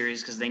Max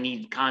series because they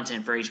need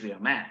content for HBO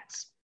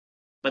Max.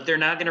 But they're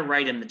not going to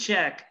write him the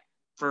check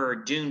for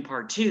Dune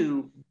Part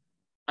 2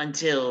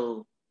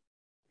 until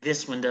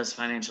this one does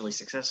financially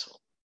successful.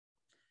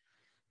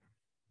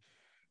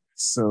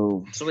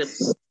 So at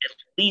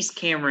least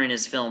Cameron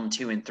has filmed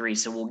 2 and 3,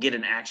 so we'll get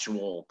an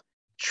actual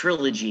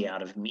trilogy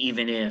out of him,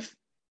 even if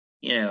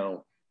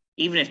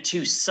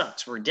 2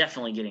 sucks, we're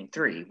definitely getting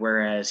 3.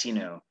 Whereas,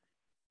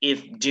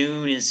 if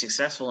Dune is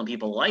successful and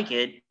people like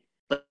it,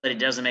 but it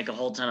doesn't make a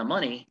whole ton of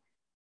money.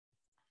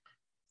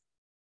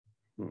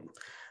 All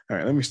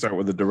right, let me start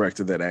with the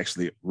director that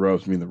actually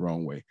rubs me the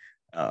wrong way.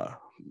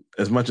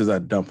 As much as I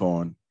dump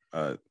on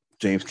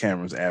James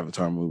Cameron's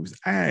Avatar movies,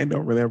 I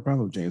don't really have a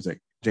problem with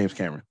James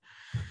Cameron.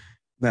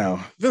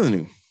 Now,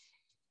 Villeneuve.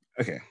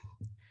 Okay.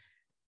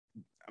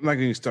 I'm not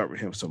going to start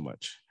with him so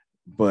much,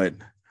 but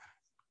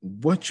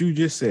what you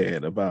just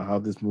said about how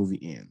this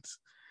movie ends,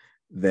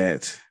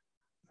 that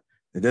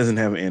it doesn't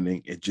have an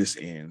ending, it just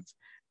ends.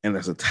 And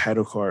as a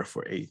title card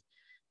for a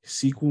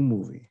sequel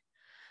movie,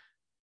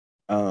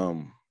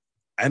 um,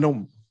 I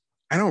don't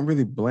I don't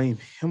really blame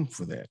him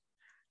for that.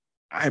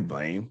 I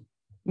blame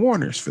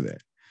Warner's for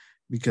that.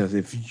 Because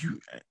if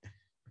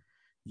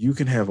you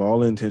can have all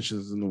the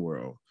intentions in the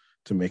world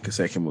to make a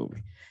second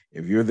movie.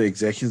 If you're the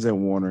executives at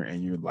Warner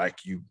and you're like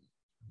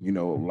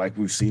like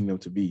we've seen them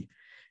to be,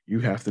 you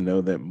have to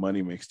know that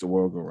money makes the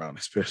world go round,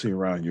 especially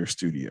around your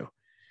studio.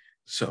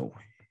 So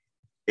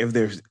if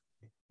there's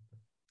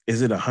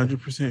is it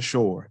 100%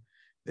 sure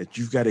that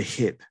you've got a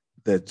hit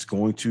that's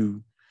going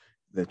to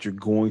that you're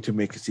going to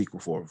make a sequel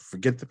for?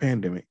 Forget the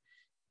pandemic.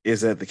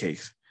 Is that the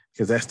case?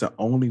 Because that's the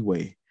only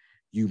way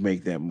you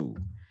make that move.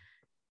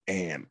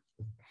 And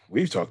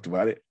we've talked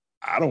about it.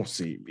 I don't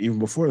see, even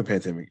before the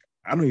pandemic,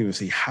 I don't even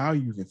see how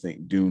you can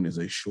think Dune is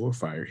a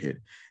surefire hit.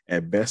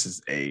 At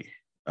best,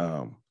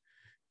 um,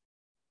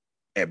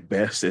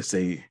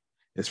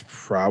 it's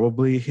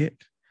probably a hit.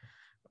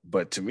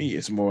 But to me,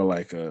 it's more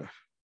like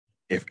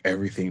if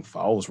everything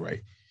falls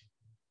right,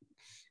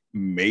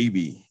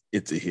 maybe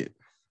it's a hit.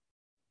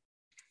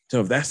 So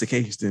if that's the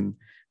case, then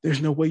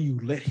there's no way you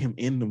let him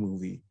in the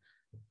movie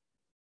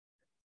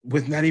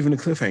with not even a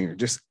cliffhanger,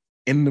 just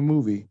in the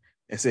movie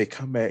and say,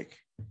 come back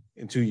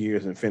in 2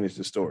 years and finish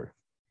the story.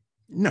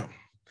 No,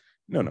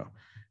 no.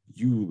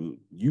 You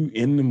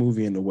end the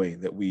movie in a way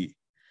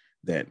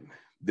that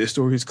this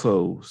story is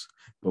closed,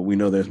 but we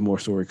know there's more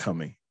story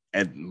coming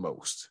at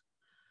most.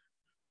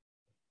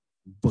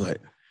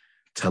 But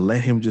to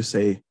let him just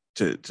say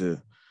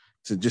to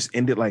just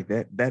end it like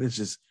that, that is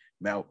just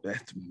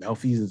that's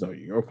malfeasance on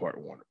your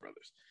part, Warner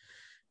Brothers.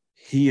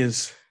 He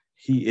is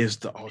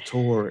the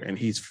auteur and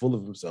he's full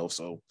of himself,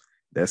 so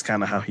that's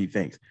kind of how he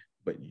thinks.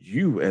 But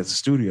you as a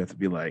studio have to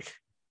be like,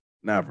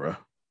 nah, bro,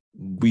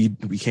 we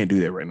can't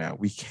do that right now.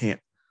 We can't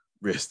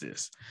risk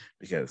this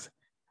because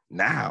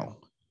now,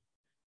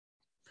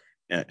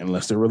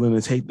 unless they're willing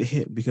to take the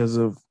hit because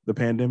of the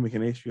pandemic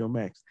and HBO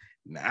Max,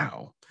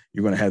 now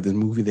you're going to have this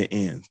movie that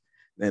ends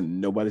that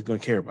nobody's going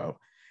to care about,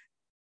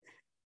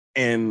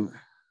 and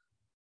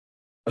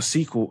a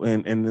sequel,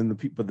 and then the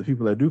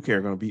people that do care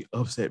are going to be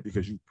upset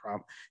because you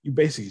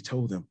basically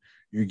told them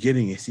you're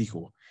getting a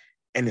sequel,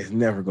 and it's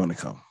never going to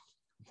come.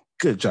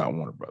 Good job,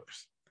 Warner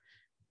Brothers.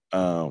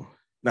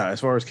 Now, as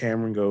far as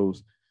Cameron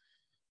goes,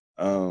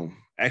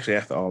 actually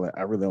after all that,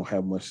 I really don't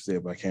have much to say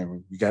about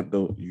Cameron. You got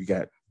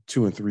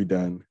 2 and 3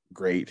 done,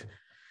 great.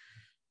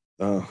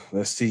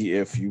 Let's see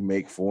if you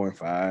make 4 and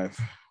 5,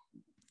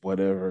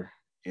 whatever.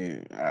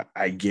 And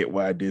I get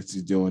why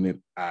Disney's doing it.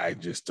 I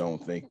just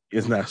don't think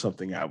it's not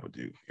something I would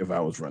do if I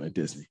was running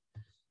Disney.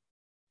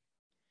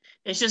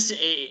 It's just,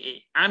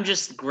 I'm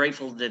just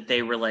grateful that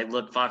they were like,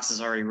 look, Fox has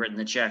already written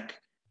the check.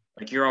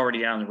 Like, you're already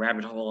down the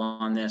rabbit hole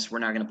on this. We're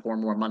not going to pour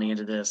more money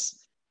into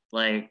this.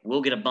 Like,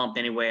 we'll get a bump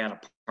anyway out of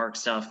park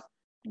stuff.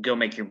 Go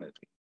make your movie.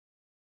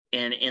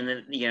 And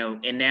then,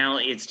 and now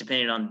it's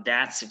dependent on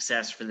that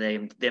success for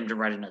them to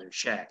write another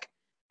check.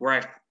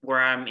 Where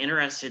I'm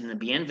interested in the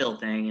Bienville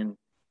thing and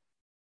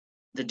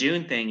the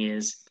Dune thing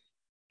is,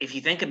 if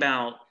you think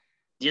about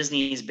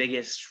Disney's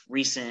biggest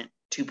recent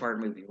 2-part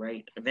movie,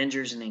 right?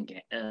 Avengers and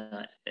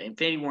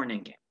Infinity War and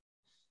Endgame.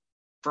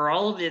 For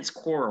all of its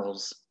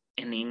quarrels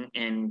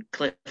and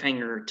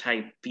cliffhanger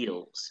type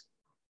feels,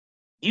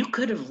 you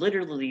could have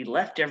literally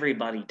left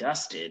everybody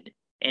dusted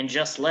and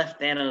just left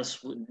Thanos,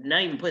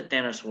 not even put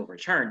Thanos will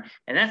return,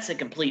 and that's a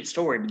complete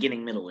story,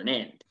 beginning, middle, and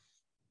end.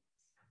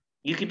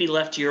 You could be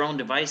left to your own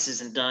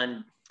devices and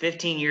done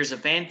 15 years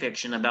of fan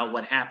fiction about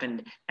what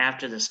happened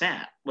after the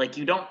snap. Like,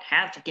 you don't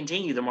have to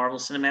continue the Marvel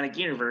Cinematic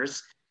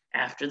Universe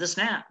after the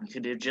snap. You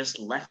could have just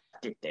left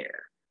it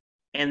there.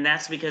 And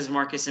that's because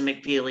Marcus and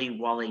McFeely,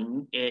 while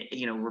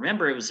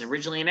remember, it was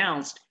originally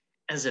announced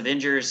as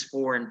Avengers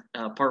 4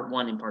 and Part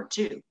 1 and Part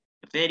 2,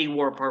 Infinity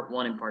War Part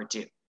 1 and Part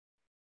 2.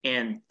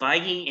 And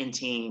Feige and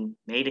team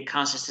made a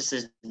conscious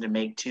decision to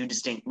make 2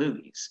 distinct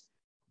movies.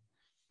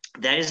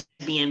 That is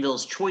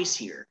Bienville's choice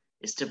here,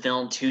 is to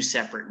film 2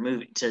 separate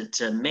movies,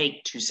 to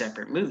make 2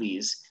 separate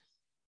movies,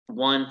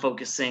 one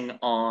focusing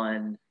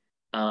on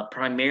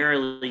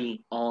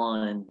primarily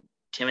on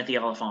Timothy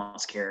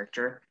Olyphant's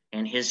character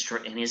and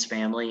his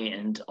family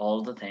and all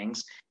of the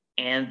things,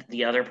 and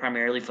the other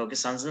primarily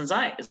focused on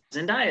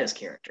Zendaya's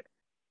character.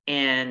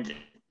 And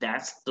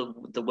that's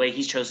the way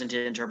he's chosen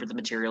to interpret the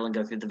material and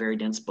go through the very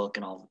dense book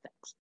and all the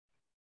things.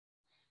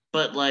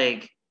 But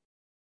like,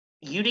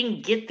 you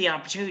didn't get the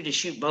opportunity to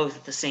shoot both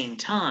at the same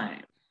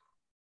time.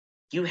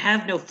 You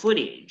have no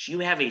footage. You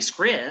have a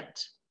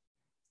script,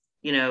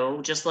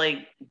 just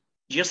like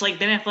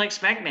Ben Affleck's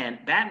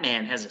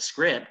Batman has a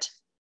script,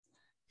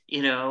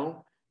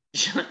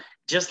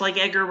 just like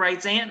Edgar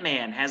Wright's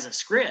Ant-Man has a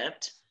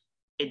script.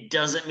 It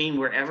doesn't mean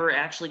we're ever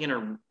actually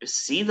going to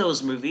see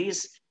those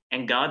movies,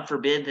 and God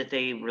forbid that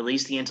they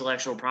release the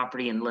intellectual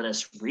property and let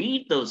us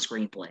read those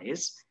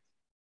screenplays,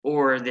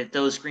 or that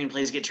those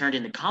screenplays get turned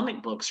into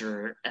comic books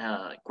or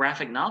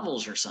graphic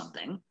novels or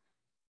something.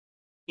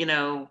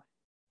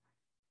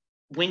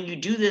 when you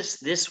do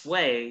this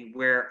way,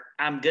 where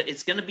I'm good,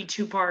 it's going to be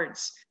two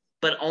parts,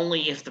 but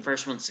only if the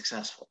first one's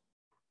successful.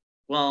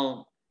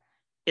 Well,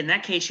 in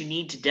that case, you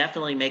need to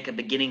definitely make a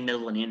beginning,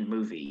 middle, and end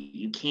movie.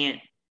 You can't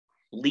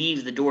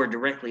leave the door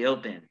directly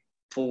open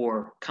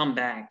for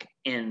comeback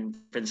in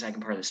for the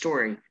second part of the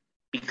story,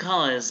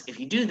 because if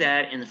you do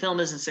that and the film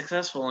isn't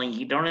successful and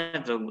you don't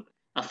have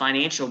a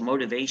financial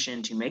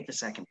motivation to make the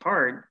second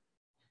part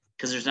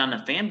because there's not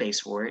enough fan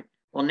base for it,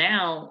 well,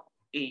 now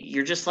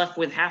you're just left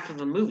with half of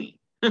a movie.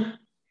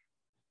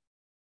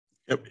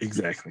 Yep,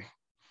 exactly.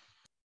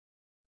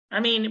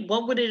 I mean,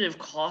 what would it have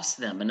cost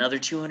them? Another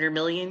 200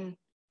 million?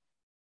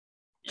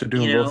 To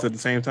do You them both know, at the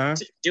same time.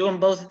 to do them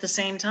both at the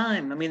same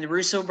time. I mean, the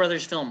Russo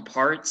brothers filmed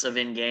parts of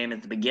Endgame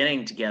at the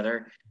beginning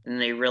together,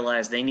 and they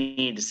realized they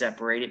needed to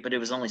separate it, but it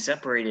was only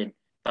separated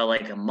by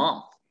like a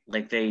month.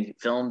 Like they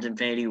filmed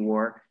Infinity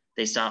War,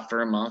 they stopped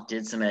for a month,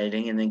 did some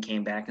editing, and then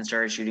came back and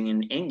started shooting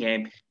in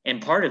Endgame.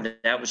 And part of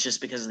that was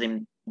just because of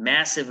the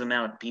massive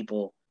amount of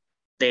people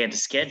they had to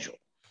schedule.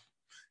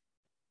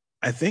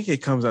 I think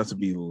it comes out to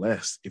be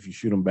less if you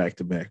shoot them back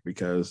to back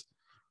because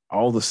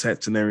all the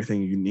sets and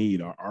everything you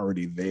need are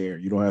already there.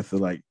 You don't have to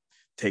like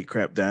take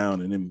crap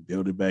down and then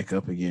build it back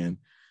up again.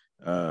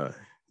 Uh,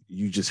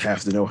 you just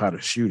have to know how to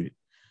shoot it.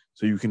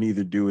 So you can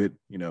either do it,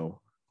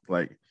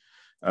 like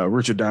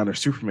Richard Donner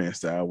Superman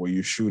style, where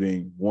you're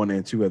shooting 1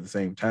 and 2 at the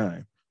same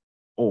time,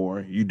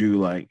 or you do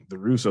like the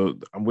Russo,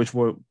 which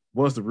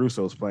was the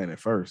Russos plan at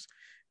first,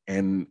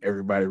 and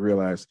everybody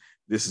realized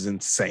this is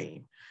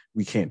insane.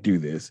 We can't do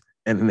this,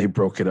 and then they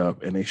broke it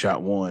up and they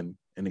shot one,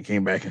 and they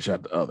came back and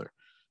shot the other.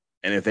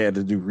 And if they had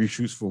to do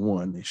reshoots for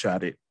one, they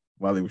shot it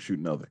while they were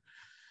shooting other.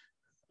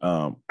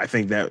 I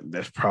think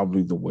that's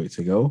probably the way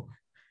to go.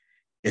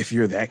 If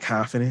you're that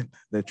confident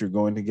that you're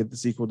going to get the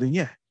sequel, then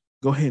yeah,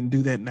 go ahead and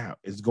do that now.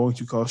 It's going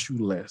to cost you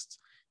less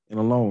in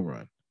the long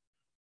run.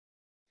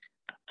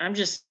 I'm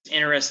just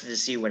interested to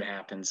see what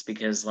happens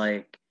because,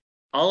 like,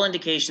 all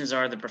indications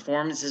are the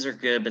performances are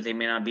good, but they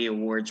may not be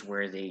awards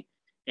worthy.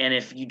 And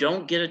if you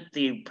don't get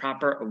the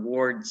proper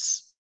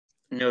awards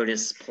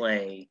notice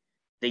play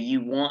that you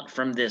want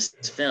from this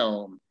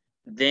film,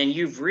 then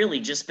you've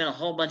really just spent a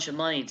whole bunch of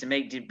money to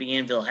make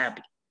Bienville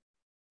happy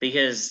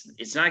because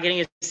it's not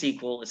getting a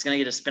sequel, it's going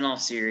to get a spinoff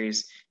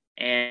series,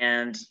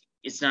 and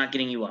it's not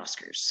getting you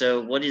Oscars.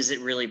 So, what does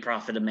it really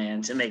profit a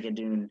man to make a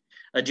Dune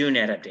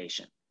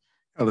adaptation?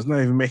 Hell, it's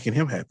not even making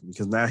him happy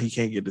because now he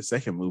can't get the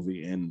second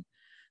movie and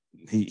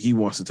he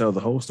wants to tell the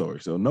whole story.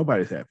 So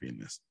nobody's happy in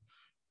this.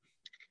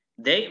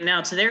 They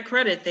now, to their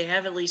credit, they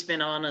have at least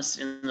been honest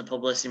in the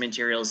publicity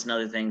materials and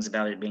other things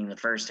about it being the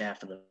first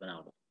half of the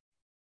novel.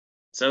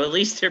 So at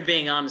least they're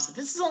being honest.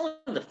 This is only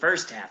the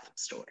first half of the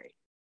story.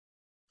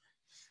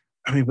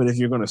 I mean, but if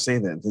you're going to say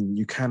that, then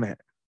you kind of,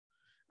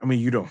 I mean,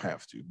 you don't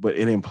have to, but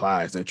it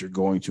implies that you're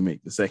going to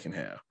make the second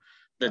half.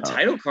 The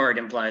title card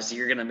implies that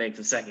you're going to make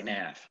the second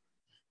half.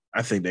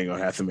 I think they're going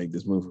to have to make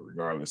this movie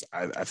regardless.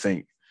 I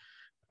think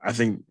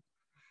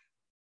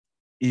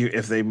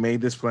if they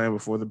made this plan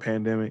before the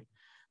pandemic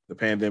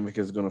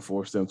is going to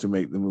force them to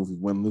make the movie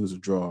win, lose, or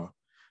draw,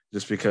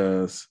 just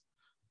because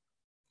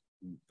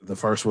the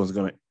first one's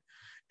going to,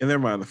 in their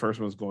mind, the first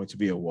one's going to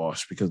be a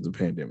wash because of the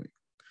pandemic.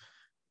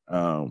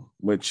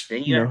 Which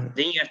then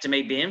you have to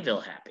make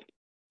Bienville happy.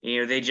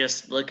 They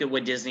just look at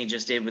what Disney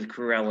just did with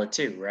Cruella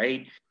 2,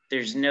 right?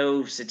 There's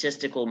no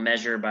statistical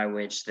measure by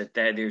which that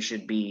there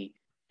should be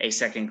a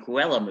second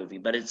Cruella movie,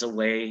 but it's a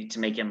way to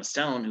make Emma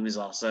Stone, who is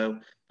also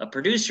a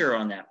producer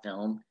on that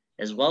film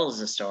as well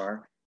as a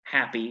star,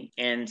 happy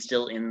and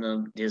still in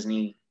the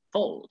Disney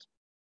fold.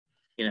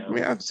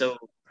 I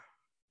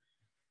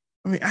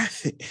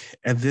think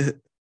at this,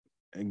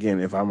 again,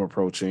 if I'm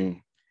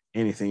approaching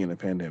anything in the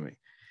pandemic,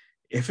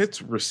 if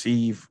it's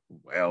received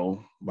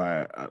well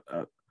by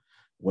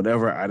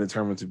whatever I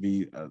determine to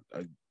be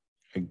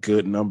a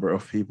good number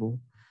of people,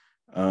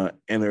 and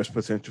there's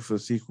potential for a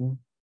sequel,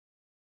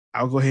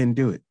 I'll go ahead and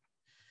do it.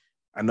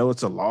 I know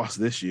it's a loss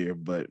this year,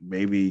 but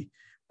maybe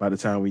by the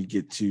time we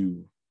get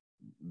to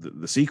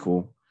the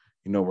sequel,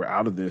 we're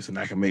out of this and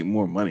I can make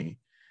more money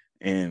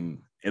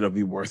and it'll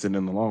be worth it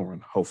in the long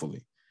run,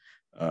 hopefully.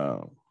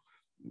 The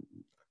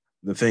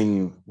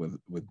thing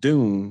with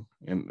Dune,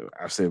 and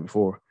I've said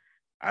before,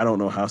 I don't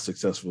know how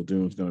successful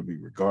Dune is going to be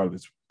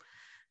regardless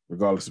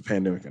of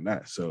pandemic or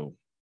not. So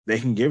they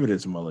can give it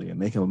its mulligan.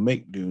 They can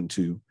make Dune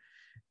 2.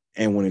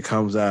 And when it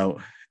comes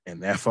out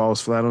and that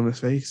falls flat on its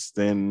face,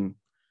 then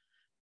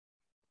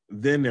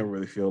they'll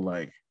really feel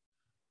like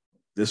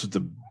this was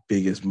the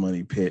biggest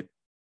money pit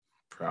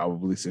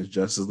probably since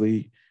Justice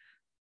League.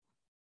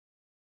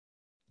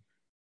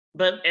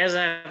 But as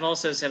I've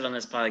also said on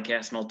this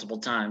podcast multiple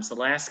times, the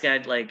last guy,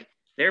 like,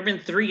 there have been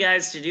 3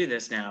 guys to do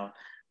this now.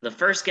 The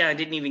first guy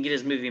didn't even get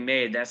his movie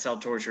made. That's how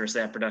torturous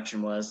that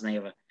production was. And they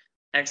have an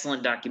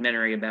excellent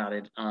documentary about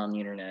it on the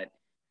internet.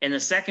 And the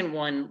second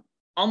one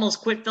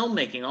almost quit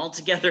filmmaking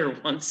altogether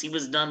once he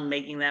was done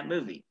making that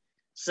movie.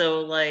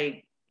 So,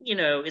 like,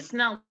 it's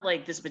not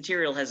like this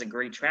material has a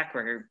great track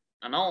record,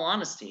 in all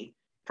honesty.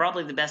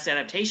 probably the best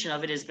adaptation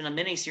of it has been a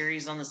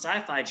miniseries on the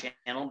Sci-Fi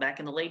Channel back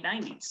in the late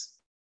 90s.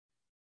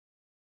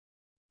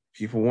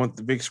 People want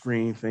the big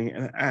screen thing,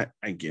 and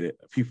I get it.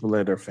 People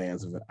that are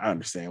fans of it, I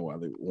understand why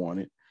they want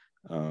it.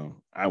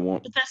 I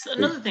want. But that's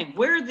another thing.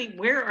 Where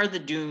are the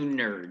Dune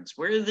nerds?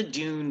 Where are the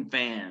Dune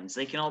fans?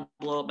 They can all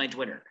blow up my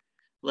Twitter.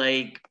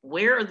 Like,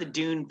 where are the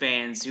Dune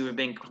fans who have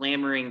been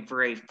clamoring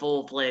for a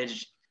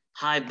full-fledged,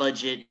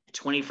 high-budget,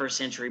 21st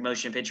century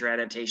motion picture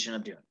adaptation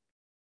of Dune?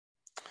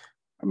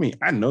 I mean,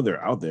 I know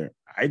they're out there.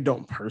 I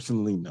don't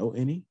personally know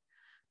any,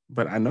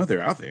 but I know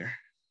they're out there.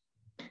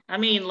 I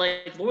mean,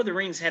 like Lord of the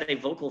Rings had a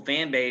vocal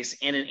fan base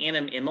and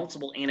in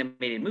multiple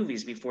animated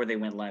movies before they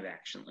went live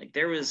action. Like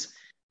there's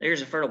a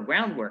fertile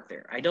groundwork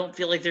there. I don't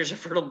feel like there's a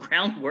fertile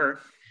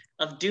groundwork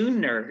of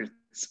Dune nerds.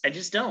 I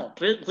just don't.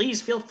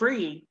 Please feel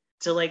free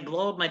to like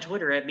blow up my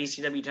Twitter at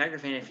BCW Tiger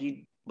Fan if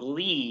you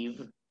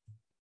believe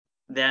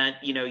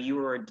that you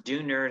are a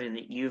Dune nerd and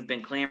that you've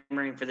been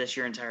clamoring for this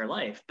your entire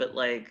life. But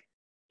like,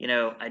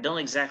 I don't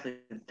exactly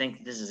think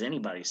that this is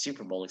anybody's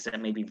Super Bowl except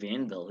maybe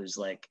Vanville, who's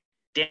like,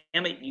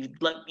 damn it, you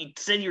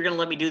said you were going to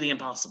let me do the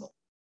impossible.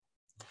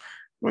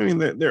 I mean,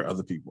 there are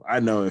other people. I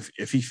know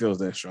if he feels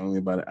that strongly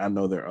about it, I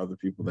know there are other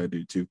people that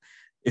do too.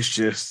 It's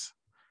just,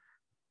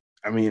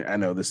 I mean, I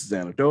know this is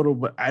anecdotal,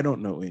 but I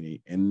don't know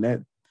any. And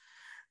that,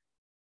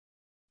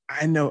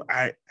 I know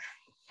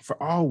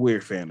for all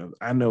weird fans,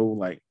 I know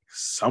like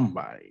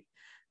somebody,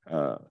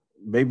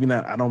 maybe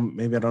not,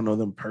 maybe I don't know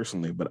them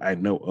personally, but I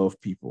know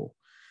of people.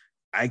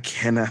 I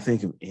cannot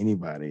think of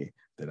anybody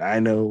that I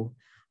know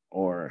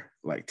or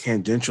like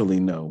tangentially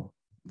know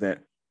that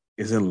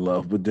is in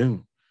love with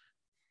Dune.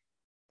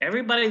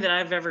 Everybody that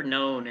I've ever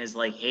known has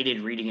like hated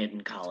reading it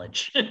in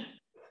college.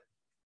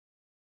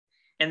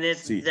 And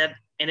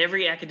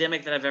every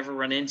academic that I've ever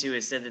run into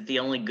has said that the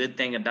only good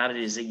thing about it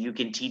is that you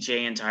can teach an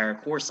entire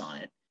course on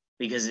it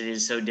because it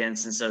is so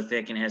dense and so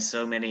thick and has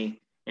so many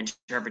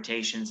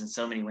interpretations and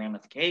so many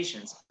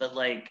ramifications. But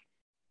like,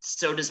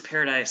 so does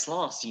Paradise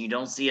Lost. You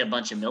don't see a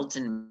bunch of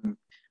Milton.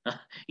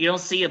 You don't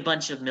see a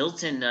bunch of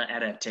Milton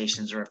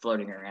adaptations are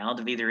floating around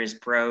of either his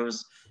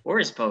prose or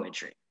his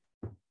poetry.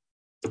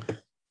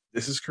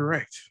 This is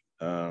correct.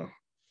 Yeah,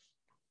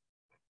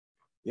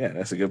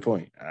 that's a good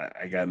point.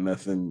 I got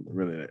nothing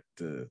really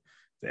to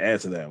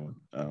add to that one.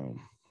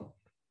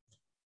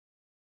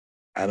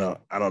 I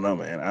don't know,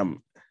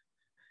 man.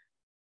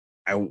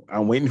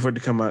 I'm waiting for it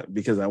to come out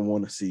because I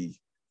want to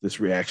see this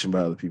reaction by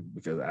other people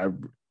because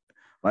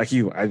like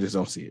you, I just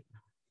don't see it.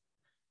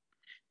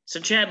 So,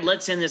 Chad,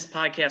 let's end this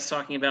podcast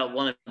talking about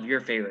one of your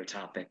favorite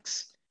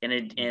topics, and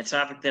a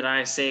topic that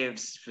I saved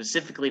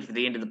specifically for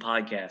the end of the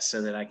podcast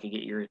so that I could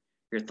get your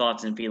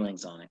thoughts and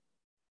feelings on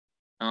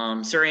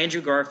it. Sir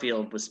Andrew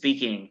Garfield was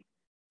speaking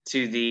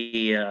to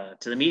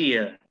the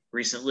media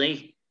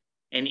recently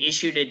and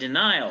issued a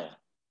denial,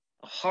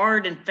 a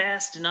hard and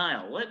fast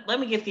denial. Let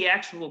me get the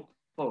actual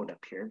quote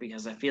up here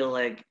because I feel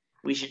like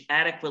we should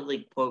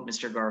adequately quote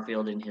Mr.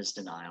 Garfield in his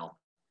denial.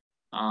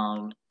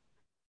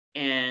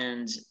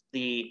 And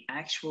the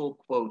actual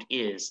quote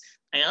is,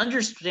 I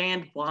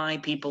understand why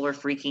people are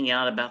freaking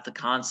out about the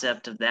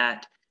concept of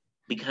that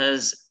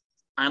because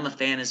I'm a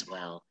fan as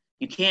well.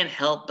 You can't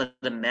help but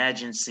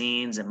imagine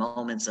scenes and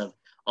moments of,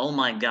 oh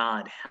my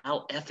God,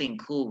 how effing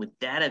cool would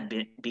that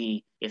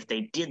be if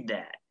they did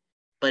that?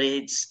 But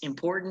it's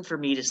important for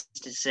me to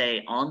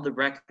say on the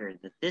record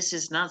that this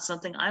is not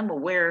something I'm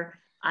aware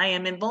I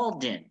am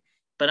involved in.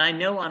 But I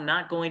know I'm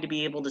not going to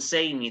be able to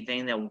say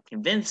anything that will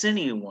convince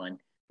anyone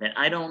that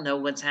I don't know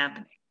what's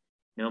happening.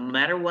 No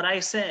matter what I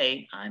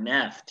say, I'm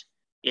effed.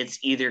 It's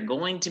either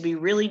going to be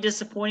really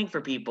disappointing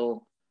for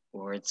people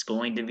or it's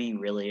going to be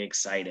really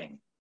exciting.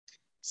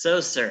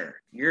 So, sir,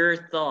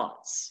 your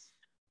thoughts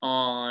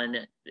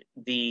on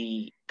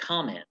the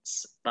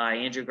comments by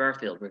Andrew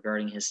Garfield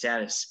regarding his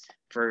status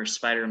for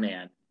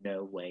Spider-Man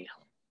No Way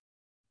Home?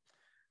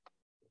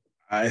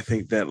 I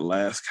think that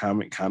last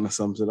comment kind of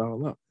sums it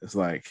all up. It's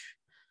like,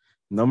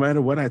 no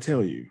matter what I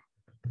tell you,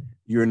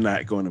 you're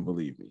not going to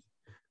believe me.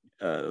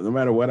 No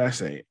matter what I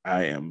say,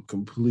 I am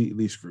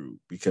completely screwed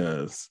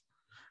because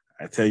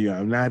I tell you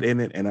I'm not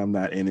in it and I'm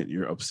not in it,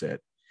 you're upset.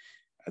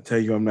 I tell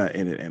you I'm not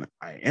in it and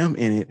I am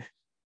in it,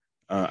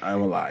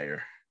 I'm a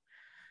liar.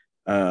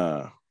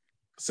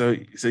 So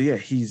yeah,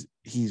 he's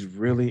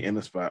really in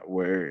a spot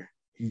where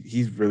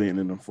he's really in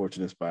an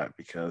unfortunate spot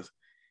because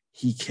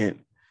he can't.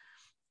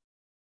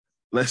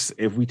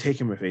 If we take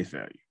him at face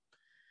value,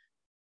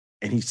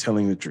 and he's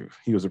telling the truth,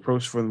 he was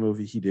approached for the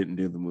movie, he didn't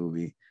do the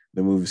movie.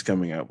 The movie's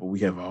coming out, but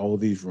we have all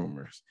these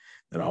rumors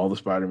that all the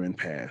Spider-Man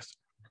past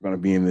are going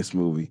to be in this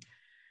movie,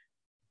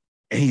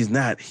 and he's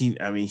not. He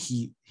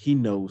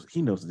knows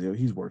the deal.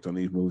 He's worked on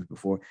these movies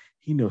before.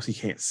 He knows he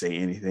can't say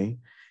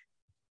anything,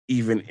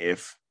 even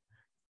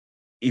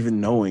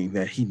knowing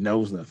that he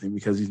knows nothing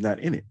because he's not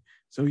in it.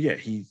 So yeah,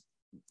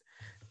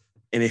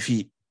 and if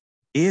he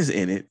is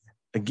in it,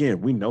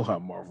 again, we know how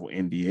Marvel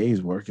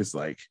NDAs work. It's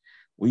like,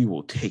 we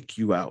will take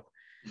you out.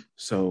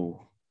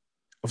 So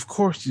of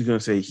course he's going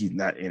to say he's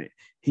not in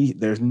it.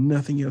 There's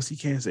nothing else he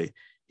can say.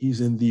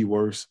 He's in the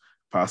worst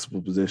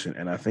possible position.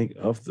 And I think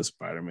of the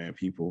Spider-Man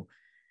people,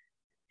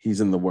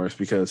 he's in the worst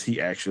because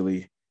he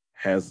actually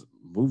has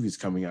movies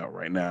coming out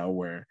right now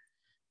where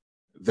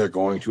they're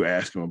going to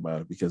ask him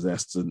about it because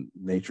that's the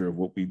nature of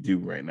what we do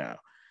right now.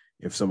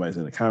 If somebody's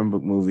in a comic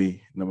book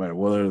movie, no matter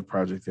what other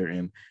project they're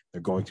in,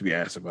 they're going to be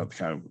asked about the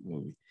comic book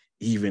movie,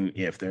 even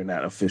if they're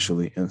not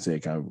officially in say a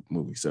comic book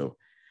movie. So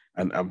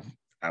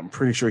I'm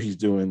pretty sure he's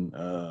doing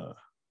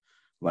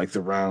like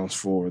the rounds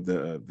for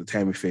the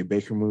Tammy Faye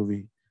Baker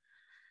movie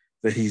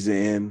that he's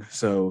in.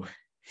 So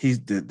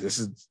this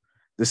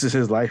is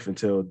his life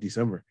until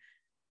December.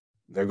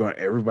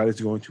 Everybody's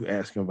going to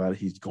ask him about it.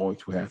 He's going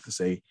to have to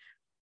say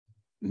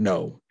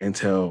no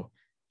until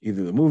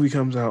either the movie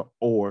comes out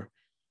or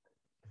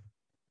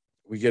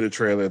we get a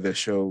trailer that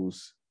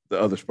shows the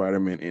other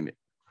Spider-Man in it.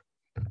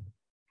 I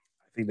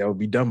think that would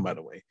be dumb, by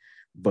the way,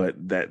 but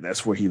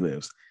that's where he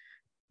lives.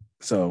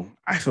 So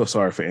I feel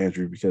sorry for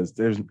Andrew because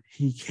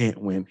he can't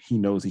win. He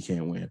knows he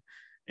can't win,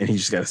 and he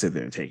just got to sit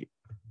there and take it.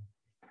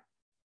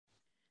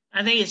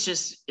 I think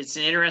it's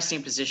an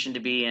interesting position to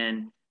be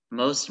in.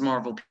 Most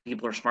Marvel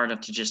people are smart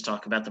enough to just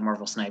talk about the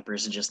Marvel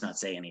snipers and just not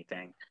say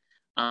anything.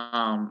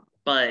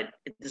 But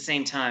at the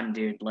same time,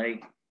 dude,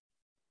 like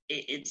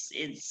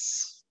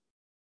it's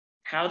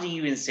how do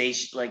you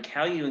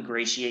how do you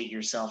ingratiate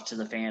yourself to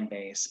the fan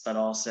base, but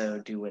also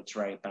do what's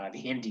right by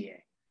the NDA?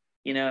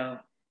 You know,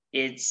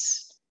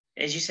 it's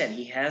as you said,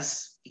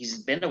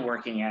 he's been a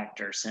working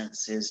actor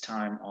since his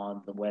time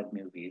on the web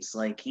movies.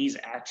 Like he's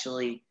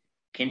actually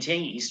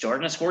continued. He's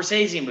starting a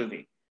Scorsese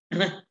movie.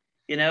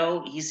 You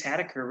know, he's had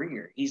a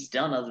career. He's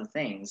done other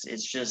things.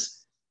 It's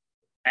just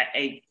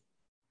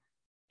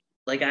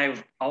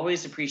I've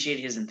always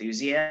appreciated his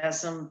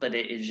enthusiasm, but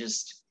it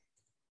just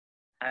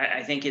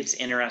I think it's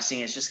interesting.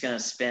 It's just going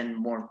to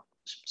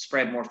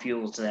spread more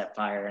fuel to that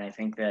fire, and I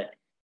think that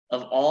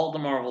of all the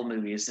Marvel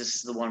movies, this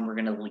is the one we're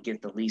going to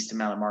get the least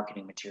amount of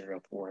marketing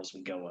material for as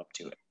we go up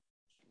to it.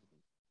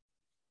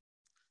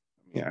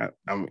 Yeah,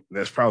 I mean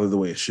that's probably the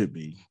way it should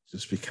be,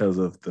 just because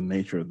of the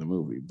nature of the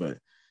movie. But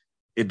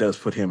it does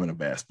put him in a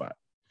bad spot.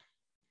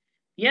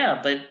 Yeah,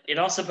 but it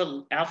also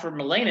put Alfred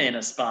Molina in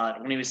a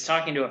spot when he was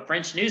talking to a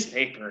French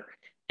newspaper,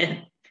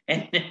 and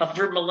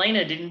Alfred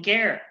Molina didn't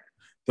care.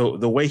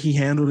 The way he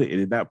handled it, it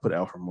did not put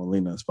Alfred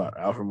Molina in a spot.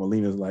 Alfred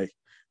Molina's like,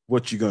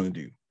 "What you gonna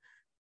do?"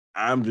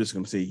 I'm just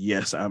gonna say,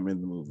 "Yes, I'm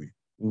in the movie.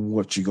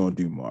 What you gonna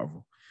do,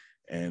 Marvel?"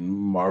 And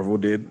Marvel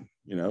did,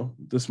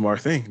 the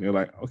smart thing. They're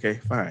like, "Okay,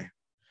 fine.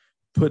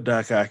 Put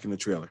Doc Ock in the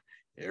trailer.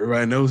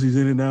 Everybody knows he's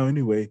in it now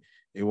anyway.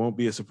 It won't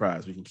be a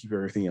surprise. We can keep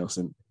everything else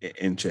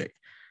in check."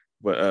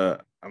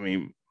 But I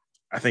mean,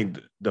 I think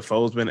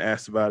Defoe's been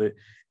asked about it,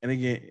 and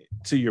again,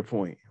 to your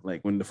point,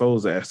 like when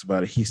Defoe's asked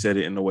about it, he said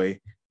it in a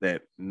way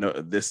that no,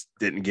 this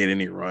didn't get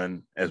any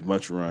run, as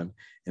much run,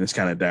 and it's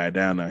kind of died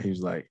down now. He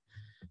was like,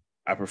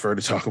 "I prefer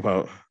to talk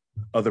about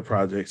other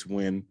projects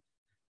when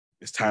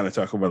it's time to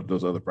talk about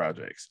those other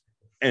projects,"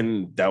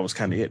 and that was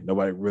kind of it.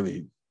 Nobody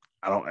really,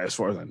 as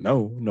far as I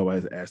know,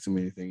 nobody's asked him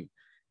anything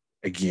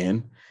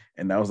again,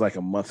 and that was like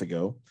a month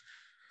ago.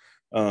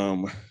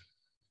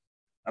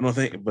 I don't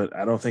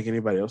think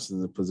anybody else is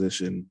in a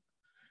position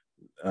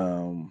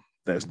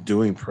that's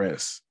doing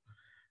press.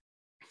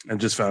 I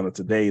just found out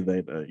today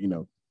that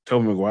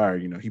Tobey Maguire,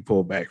 he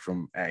pulled back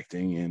from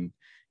acting, and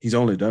he's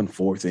only done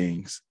 4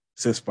 things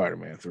since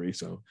Spider-Man 3.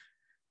 So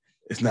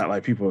it's not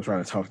like people are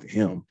trying to talk to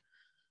him.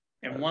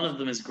 And one of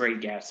them is Great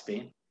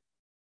Gatsby.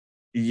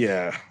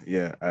 Yeah.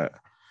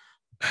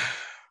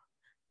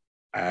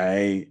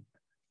 I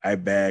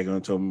bag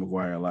on Tobey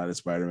Maguire a lot of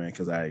Spider-Man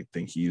because I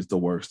think he's the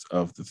worst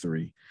of the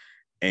 3.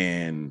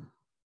 And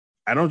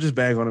I don't just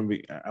bag on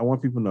him. I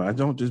want people to know I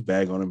don't just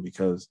bag on him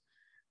because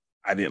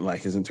I didn't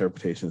like his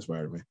interpretation of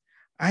Spider-Man.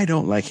 I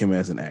don't like him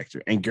as an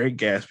actor. And Great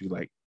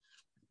Gatsby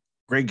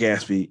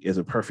is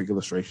a perfect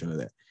illustration of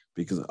that,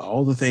 because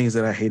all the things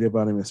that I hate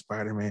about him in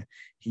Spider-Man,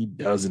 he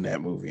does in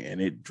that movie, and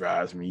it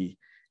drives me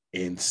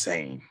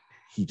insane.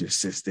 He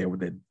just sits there with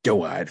that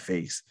doe-eyed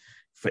face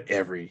for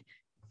everything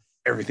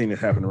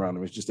that's happened around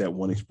him. It's just that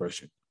one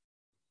expression.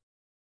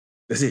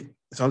 That's it.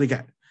 That's all he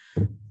got.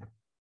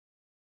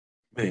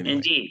 Anyway.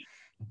 Indeed.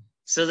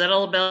 So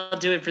that'll about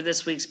do it for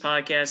this week's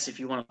podcast. If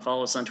you want to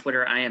follow us on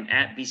Twitter, I am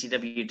at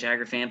BCW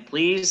Tiger Fan.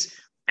 Please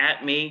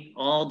at me,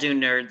 all Dune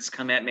nerds,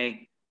 come at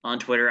me on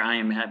Twitter. I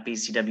am at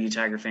BCW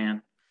Tiger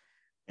Fan.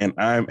 And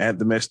I'm at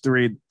the Mesh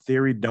Theory.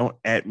 Don't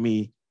at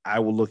me. I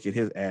will look at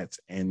his ads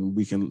and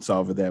we can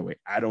solve it that way.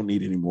 I don't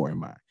need any more in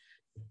mine.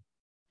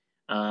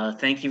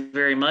 Thank you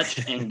very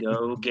much, and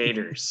go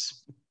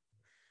Gators.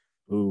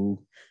 Ooh.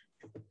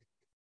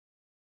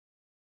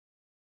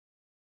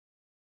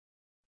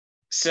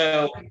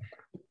 So,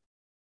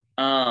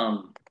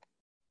 I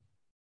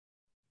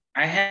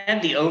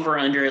had the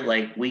over-under at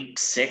like week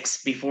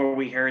 6 before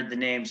we heard the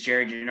names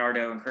Jerry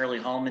DiNardo and Curly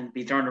Hallman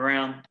be thrown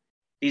around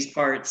these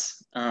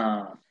parts.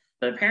 But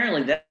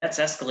apparently that's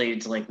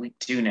escalated to like week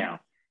 2 now,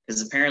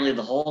 because apparently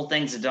the whole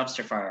thing's a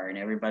dumpster fire and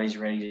everybody's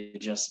ready to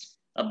just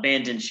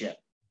abandon ship.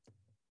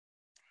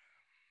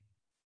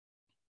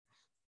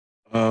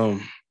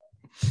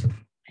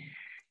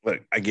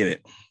 look, I get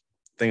it.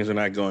 Things are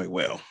not going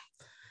well.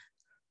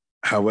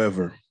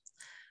 However,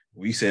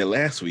 we said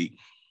last week,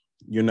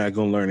 you're not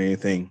going to learn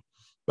anything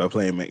by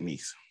playing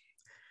McNeese.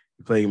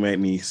 You're playing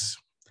McNeese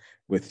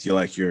with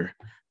your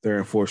third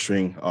and fourth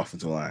string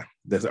offensive line.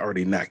 That's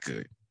already not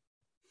good.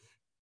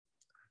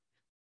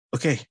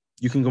 Okay,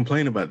 you can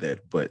complain about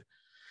that, but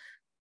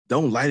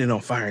don't light it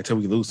on fire until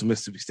we lose to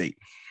Mississippi State.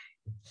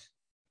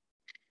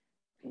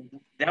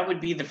 That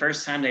would be the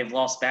first time they've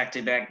lost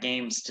back-to-back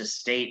games to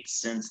State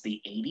since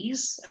the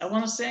 80s, I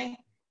want to say.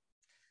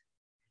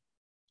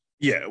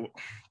 Yeah.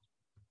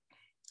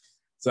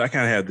 So I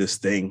kind of have this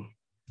thing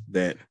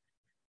that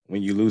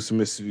when you lose to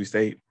Mississippi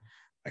State,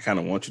 I kind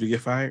of want you to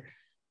get fired.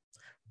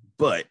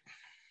 But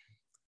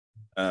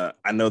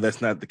I know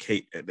that's not the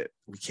case. That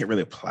we can't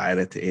really apply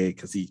that to Ed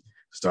because he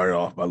started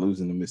off by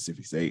losing to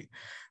Mississippi State.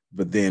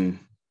 But then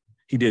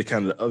he did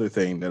kind of the other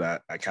thing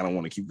that I kind of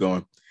want to keep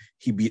going.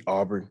 He beat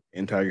Auburn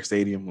in Tiger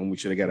Stadium when we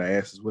should have got our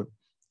asses whipped.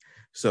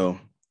 So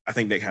I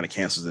think that kind of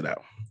cancels it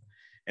out.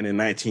 And then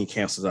 19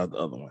 cancels out the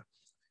other one.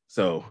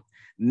 So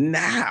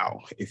now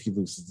if he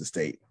loses to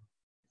State,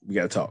 we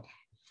got to talk.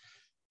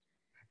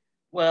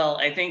 Well,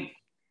 I think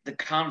the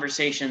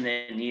conversation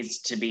that needs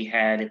to be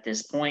had at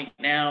this point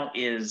now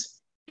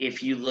is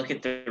if you look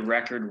at the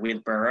record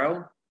with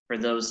Burrow for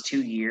those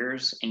 2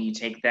 years and you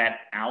take that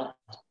out,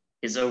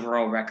 his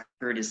overall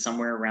record is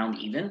somewhere around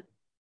even.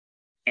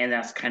 And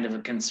that's kind of a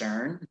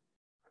concern.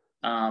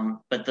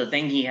 But the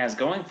thing he has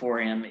going for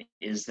him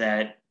is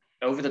that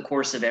over the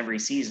course of every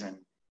season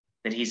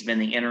that he's been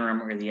the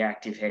interim or the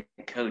active head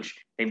coach,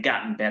 they've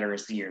gotten better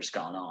as the year's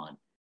gone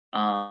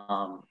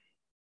on.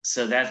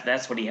 So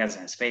that's what he has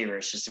in his favor.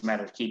 It's just a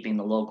matter of keeping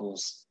the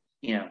locals,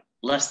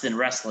 less than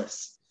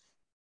restless.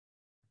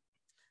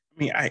 I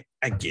mean,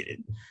 I get it.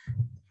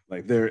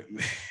 Like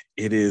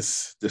it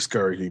is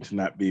discouraging to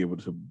not be able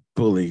to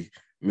bully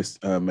Miss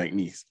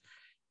McNeese.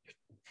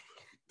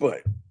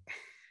 But,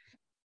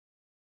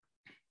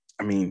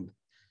 I mean,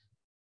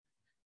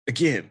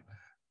 again,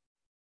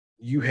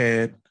 you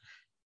had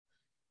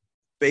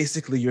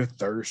basically your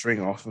third string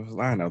offensive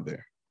line out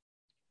there.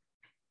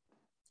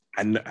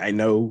 I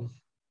know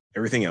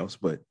everything else,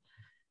 but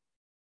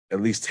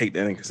at least take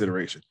that in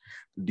consideration.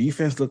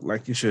 Defense looked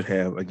like you should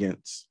have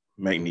against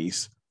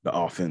McNeese. The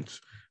offense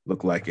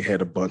looked like it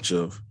had a bunch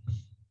of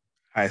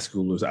high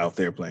schoolers out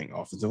there playing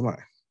offensive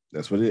line.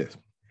 That's what it is.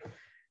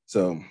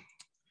 So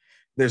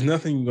there's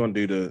nothing you're going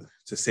to do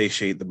to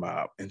satiate the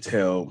mob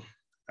until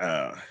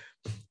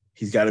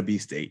he's got to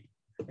beat State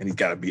and he's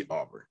got to beat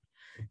Auburn.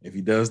 If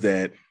he does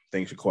that,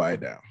 things should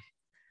quiet down.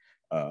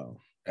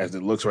 As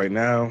it looks right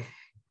now,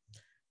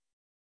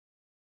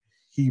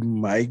 he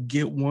might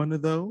get one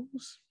of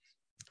those.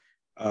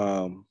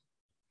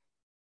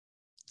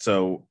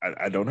 So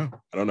I don't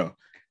know.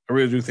 I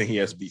really do think he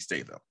has to beat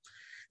State, though.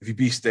 If he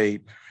beats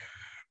State,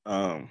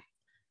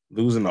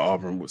 losing to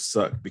Auburn would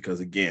suck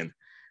because, again,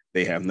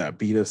 they have not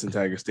beat us in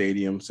Tiger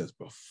Stadium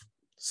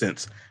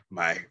since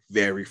my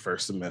very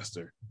first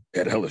semester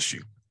at LSU.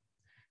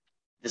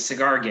 The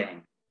cigar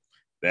game.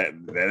 That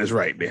is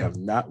right. They have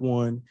not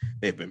won.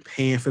 They've been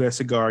paying for that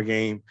cigar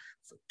game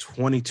for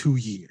 22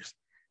 years,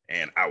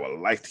 and I would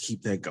like to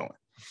keep that going.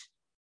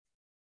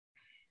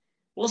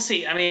 We'll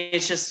see. I mean,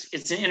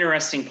 it's an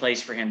interesting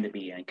place for him to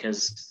be in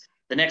because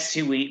the next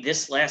 2 weeks,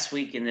 this last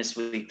week and this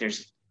week,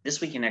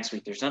 this week and next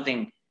week, there's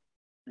nothing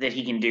that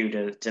he can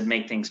do to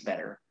make things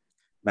better.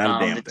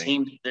 Not a damn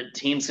thing. The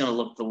team's going to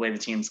look the way the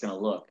team's going to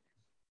look.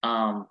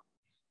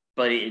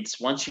 But it's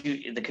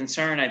the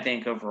concern I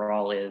think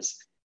overall is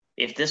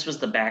if this was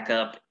the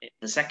backup,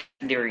 the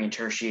secondary and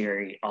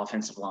tertiary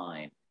offensive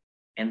line,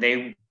 and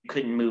they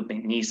couldn't move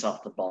McNeese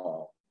off the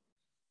ball,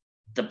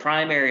 the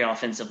primary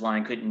offensive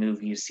line couldn't move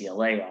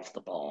UCLA off the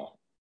ball.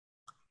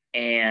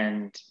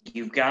 And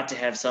you've got to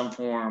have some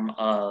form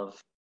of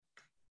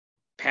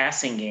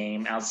passing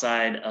game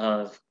outside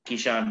of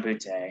Keyshawn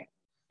Butte.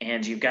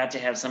 And you've got to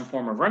have some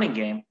form of running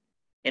game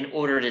in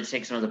order to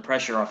take some of the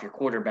pressure off your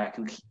quarterback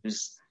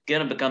who's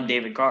going to become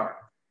David Carr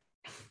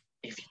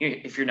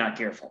if you're not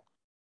careful.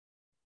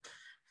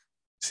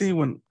 See,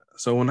 when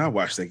I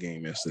watched that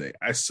game yesterday,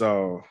 I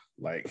saw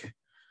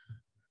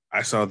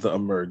the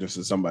emergence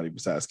of somebody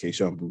besides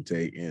Keyshawn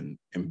Butte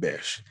and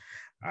Besh.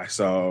 I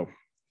saw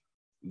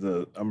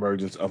the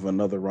emergence of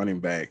another running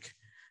back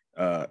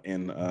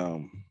in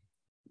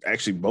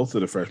actually both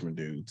of the freshman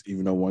dudes,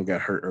 even though one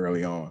got hurt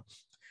early on.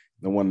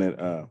 The one that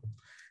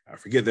I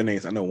forget their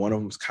names. I know one of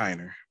them is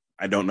Kiner.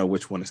 I don't know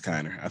which one is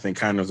Kiner. I think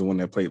Kiner's the one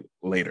that played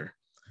later.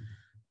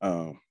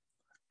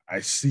 I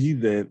see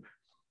that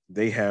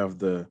they have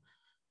the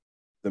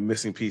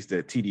missing piece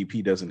that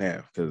TDP doesn't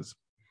have because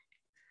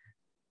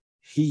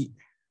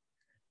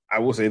I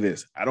will say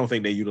this, I don't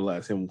think they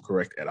utilize him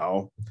correct at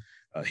all.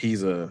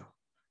 He's a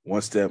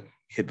one step,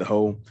 hit the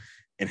hole,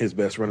 and his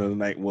best run of the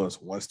night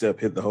was one step,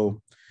 hit the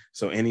hole.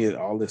 So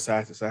all this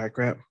side to side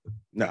crap,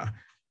 nah.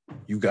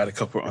 You got a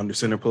couple of under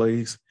center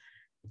plays,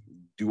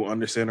 do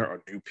under center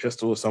or do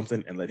pistol or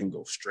something and let him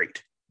go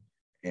straight.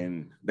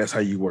 And that's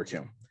how you work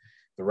him.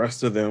 The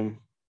rest of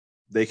them,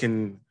 they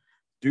can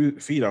do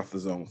feed off the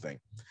zone thing.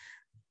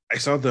 I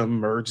saw the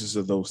emergence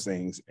of those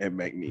things at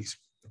McNeese,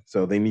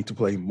 so they need to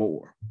play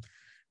more.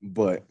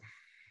 But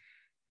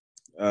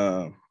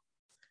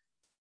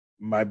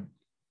my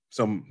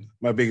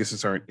biggest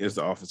concern is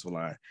the offensive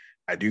line.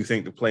 I do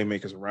think the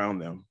playmakers around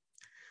them,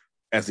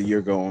 as the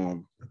year goes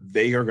on,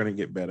 they are going to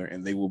get better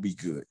and they will be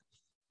good.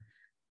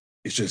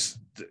 It's just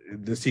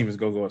this team is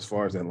going to go as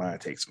far as that line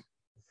takes them.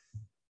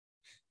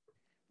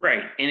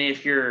 Right. And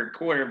if your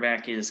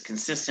quarterback is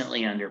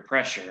consistently under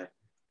pressure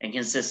and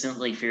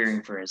consistently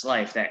fearing for his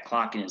life, that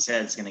clock in his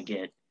head is going to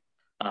get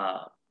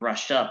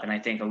rushed up. And I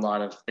think a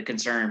lot of the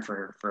concern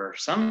for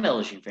some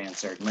LSU fans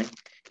certainly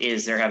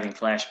is they're having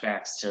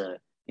flashbacks to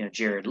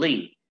Jared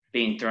Lee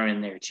being thrown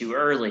in there too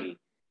early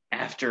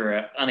after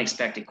an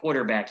unexpected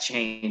quarterback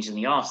change in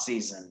the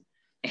offseason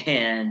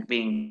and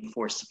being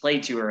forced to play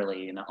too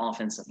early in the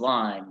offensive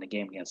line in the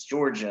game against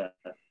Georgia,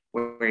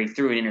 where he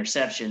threw an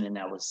interception and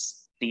that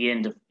was the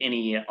end of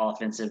any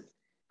offensive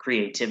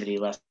creativity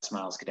Les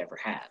Miles could ever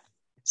have.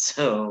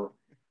 So,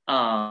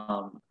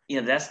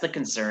 that's the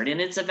concern, and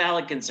it's a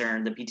valid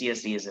concern. The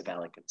PTSD is a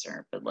valid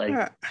concern,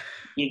 but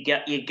you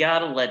got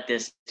to let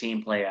this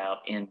team play out.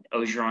 And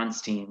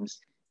Orgeron's teams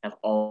have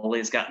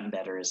always gotten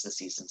better as the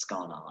season's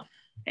gone on,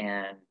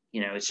 and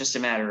it's just a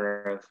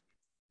matter of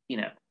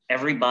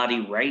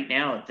everybody right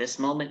now at this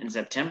moment in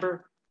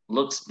September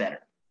looks better.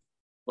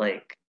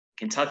 Like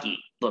Kentucky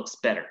looks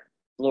better,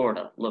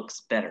 Florida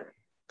looks better,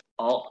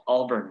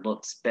 Auburn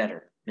looks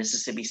better,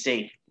 Mississippi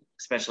State,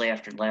 especially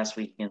after last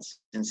week against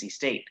NC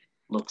State,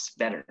 looks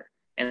better.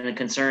 And the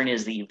concern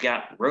is that you've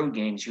got road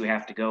games you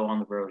have to go on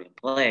the road and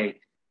play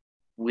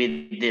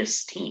with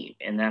this team.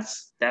 And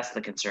that's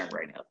the concern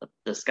right now.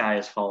 The sky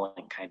is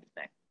falling kind of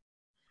thing.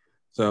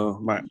 So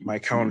my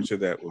counter to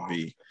that would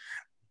be,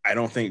 I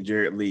don't think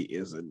Jared Lee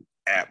is an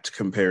apt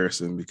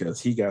comparison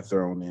because he got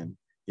thrown in.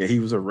 Yeah, he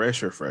was a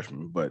redshirt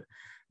freshman, but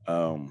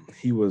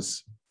they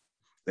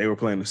were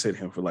planning to sit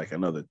him for like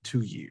another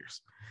 2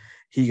 years.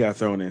 He got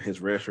thrown in his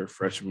redshirt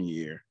freshman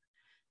year,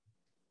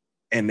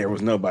 and there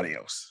was nobody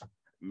else.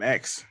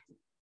 Max,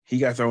 he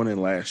got thrown in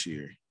last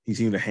year. He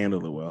seemed to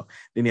handle it well.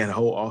 Then he had a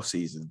whole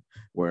offseason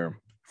where,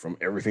 from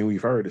everything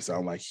we've heard, it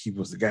sounded like he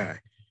was the guy.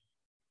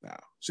 Now,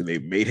 so they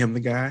made him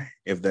the guy,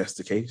 if that's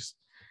the case.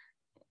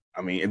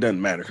 I mean, it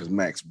doesn't matter because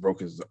Max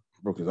broke his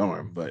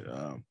arm, but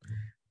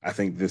I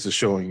think this is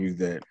showing you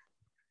that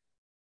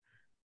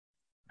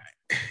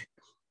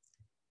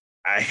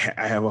I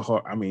have a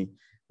hard. I mean,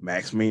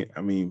 Miles may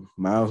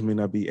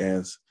not be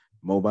as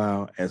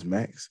mobile as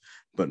Max,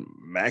 but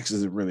Max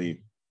isn't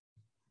really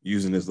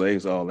using his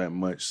legs all that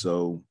much.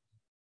 So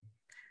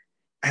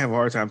I have a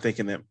hard time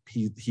thinking that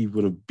he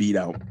would have beat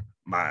out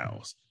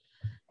Miles,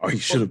 or he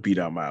should have beat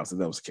out Miles if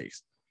that was the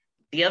case.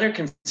 The other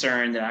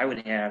concern that I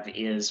would have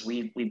is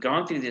we've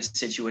gone through this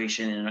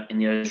situation in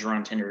the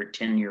Orgeron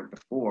tenure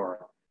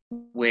before,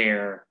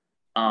 where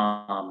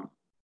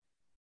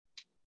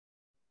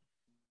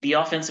the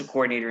offensive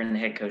coordinator and the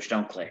head coach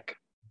don't click,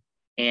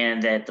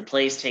 and that the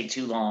plays take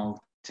too long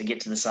to get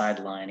to the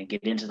sideline and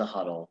get into the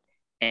huddle.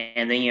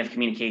 And then you have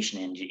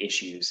communication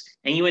issues.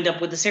 And you end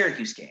up with the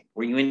Syracuse game,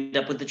 or you end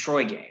up with the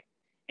Troy game,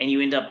 and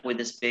you end up with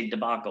this big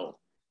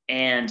debacle.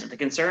 And the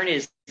concern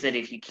is that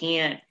if you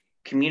can't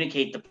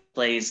communicate the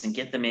plays and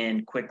get them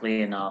in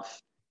quickly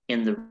enough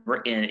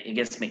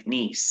against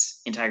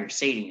McNeese in Tiger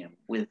Stadium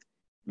with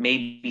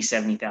maybe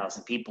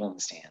 70,000 people in the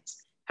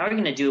stands, how are you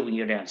going to do it when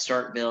you go down to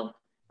Starkville,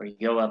 or you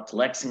go up to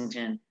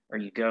Lexington, or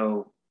you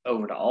go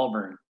over to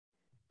Auburn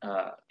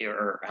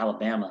or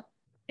Alabama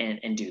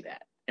and do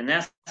that? And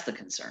that's the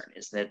concern,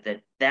 is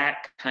that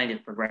kind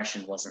of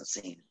progression wasn't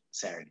seen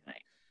Saturday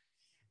night.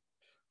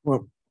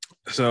 Well,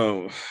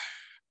 so,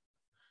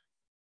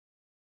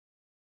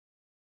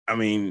 I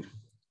mean,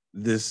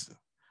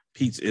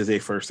 Pete is a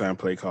first-time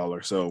play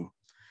caller, so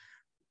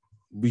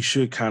we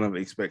should kind of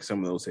expect some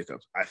of those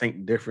hiccups. I think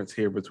the difference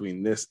here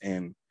between this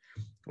and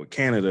with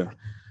Canada,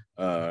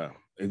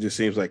 it just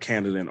seems like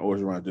Canada and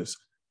Orgeron just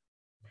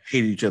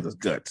hated each other's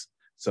guts.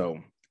 So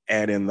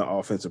add in the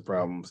offensive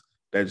problems,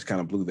 that just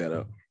kind of blew that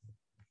up.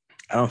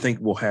 I don't think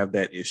we'll have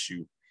that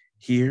issue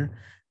here.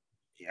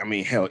 I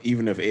mean, hell,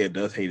 even if Ed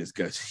does hate his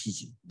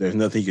guts, there's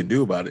nothing he can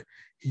do about it.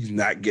 He's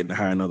not getting to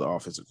hire another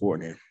offensive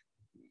coordinator.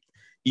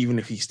 Even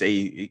if he's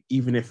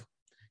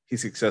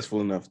successful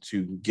enough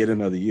to get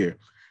another year,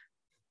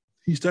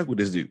 he's stuck with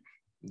this dude.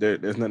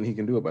 There's nothing he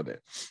can do about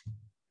that.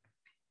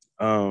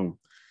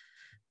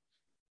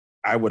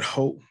 I would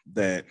hope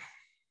that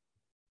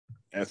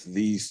after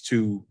these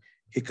two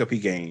hiccupy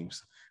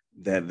games,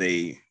 that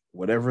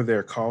whatever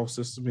their call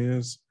system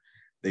is,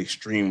 they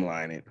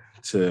streamline it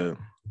to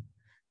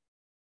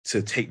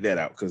take that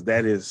out, because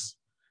that is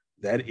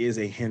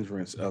a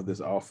hindrance of this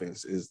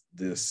offense, is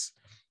this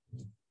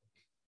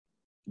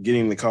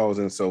getting the calls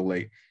in so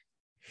late.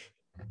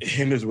 It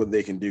hinders what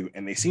they can do,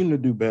 and they seem to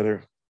do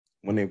better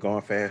when they've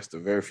gone fast. The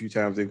very few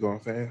times they've gone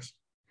fast.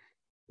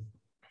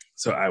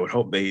 So I would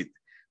hope they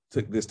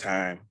took this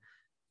time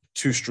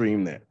to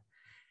stream that.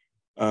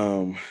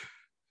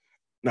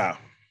 Now,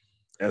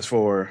 as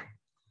for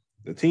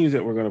the teams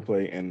that we're going to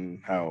play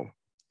and how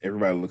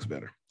everybody looks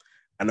better.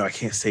 I know I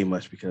can't say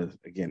much because,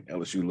 again,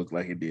 LSU looked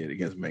like it did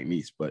against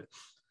McNeese, but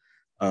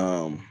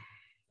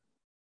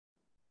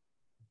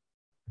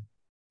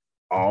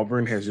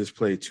Auburn has just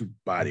played two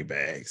body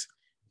bags.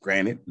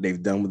 Granted,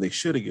 they've done what they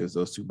should against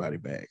those two body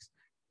bags,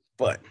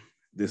 but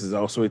this is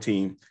also a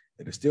team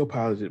that is still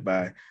piloted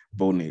by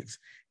Bo Nix,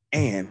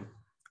 and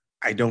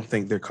I don't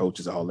think their coach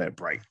is all that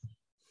bright.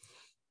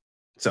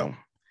 So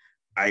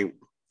I'm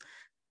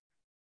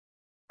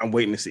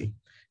waiting to see.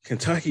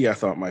 Kentucky, I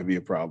thought might be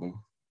a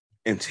problem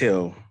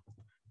until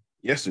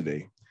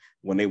yesterday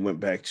when they went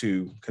back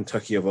to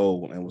Kentucky of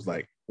old and was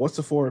like, what's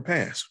the forward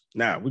pass?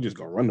 Nah, we're just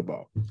going to run the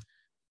ball.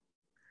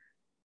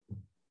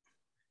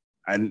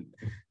 And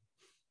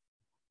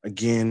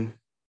again,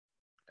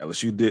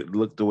 LSU did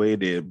look the way it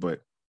did,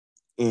 but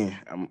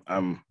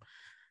I'm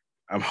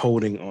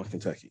holding on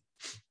Kentucky.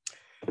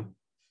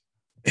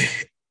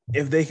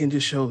 If they can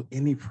just show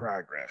any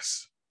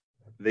progress,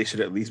 they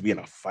should at least be in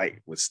a fight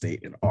with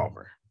State and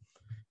Auburn.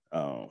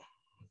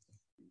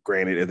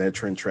 Granted, if that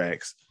trend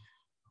tracks,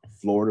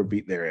 Florida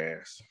beat their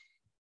ass.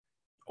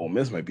 Ole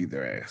Miss might beat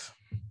their ass.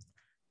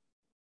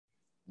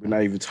 We're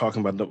not even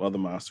talking about the other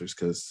monsters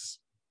because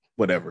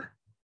whatever.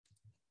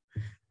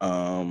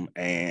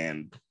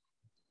 And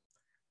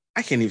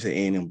I can't even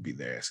say A&M beat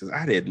their ass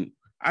because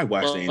I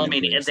watched A&M. I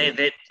mean,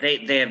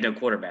 they have no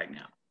quarterback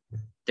now.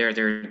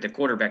 The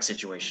quarterback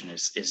situation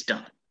is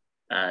done.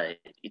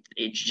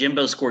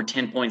 Jimbo scored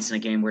 10 points in a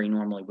game where he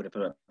normally would have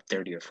put up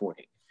 30 or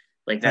 40.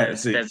 Like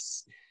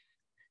that's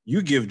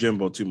you give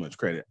Jimbo too much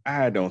credit.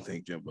 I don't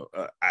think Jimbo.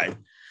 I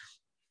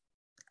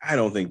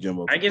don't think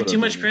Jimbo. I give too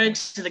much credit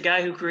to the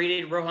guy who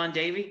created Rohan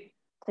Davey.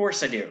 Of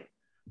course I do.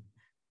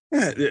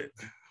 Yeah,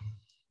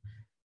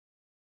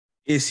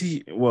 is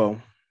he?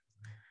 Well,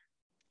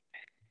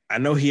 I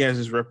know he has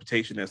his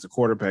reputation as a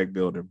quarterback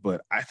builder,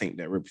 but I think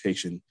that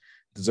reputation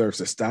deserves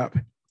to stop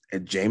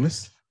at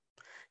Jameis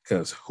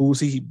because who's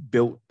he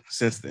built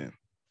since then?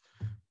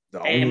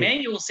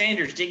 Emmanuel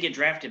Sanders did get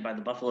drafted by the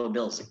Buffalo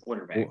Bills at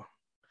quarterback. Well,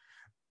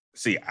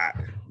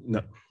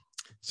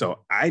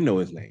 so I know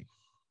his name.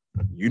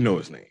 You know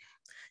his name.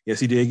 Yes,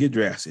 he did get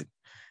drafted,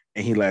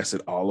 and he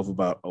lasted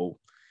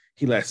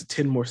he lasted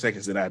 10 more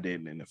seconds than I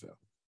did in the NFL.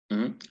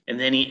 Mm-hmm. And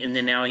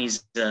then now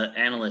he's the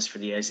analyst for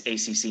the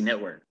ACC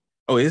network.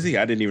 Oh, is he?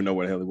 I didn't even know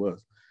what the hell he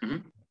was.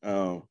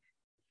 Mm-hmm.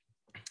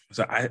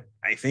 So I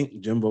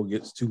think Jimbo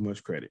gets too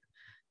much credit.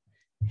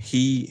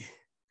 They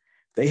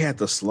had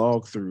to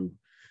slog through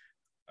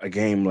a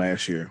game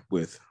last year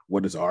with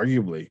what is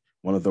arguably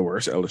one of the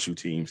worst LSU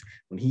teams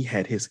when he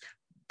had his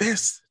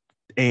best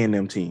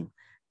A&M team,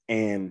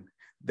 and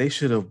they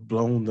should have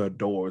blown the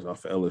doors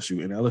off of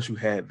LSU, and LSU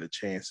had the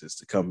chances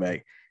to come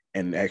back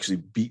and actually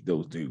beat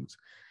those dudes.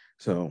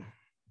 So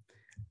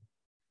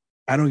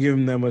I don't give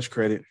him that much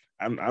credit.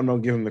 I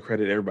don't give him the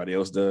credit everybody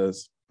else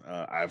does.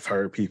 I've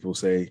heard people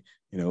say,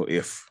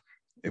 if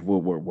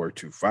Woodward were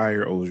to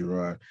fire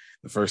Orgeron,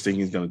 the first thing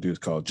he's going to do is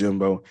call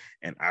Jimbo,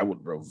 and I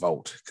would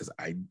revolt because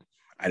I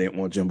didn't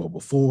want Jimbo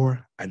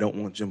before. I don't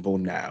want Jimbo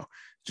now.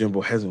 Jimbo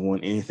hasn't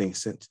won anything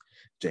since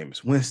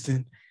Jameis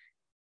Winston.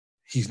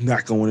 He's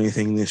not going to win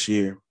anything this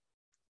year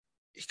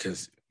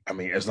because,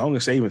 as long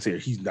as Saban's here,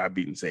 he's not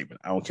beating Saban.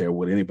 I don't care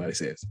what anybody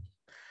says.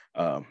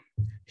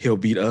 He'll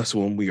beat us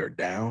when we are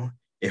down.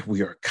 If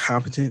we are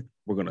competent,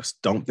 we're going to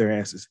stomp their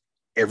asses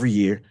every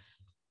year.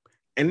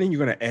 And then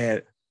you're going to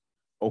add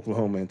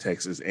Oklahoma and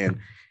Texas. And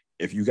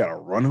if you got to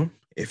run them,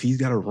 if he's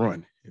got to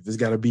run, if it's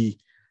got to be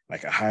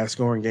like a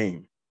high-scoring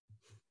game,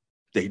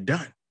 they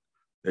done.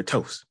 They're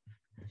toast.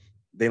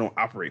 They don't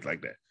operate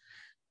like that.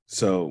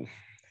 So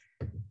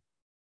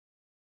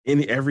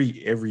every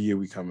year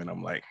we come in,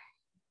 I'm like,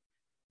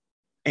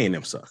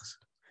 A&M sucks.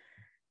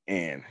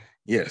 And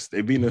yes,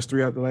 they've beaten us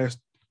 2 out of the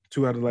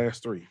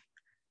last 3.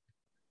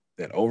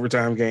 That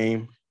overtime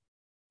game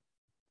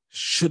they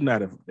should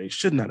not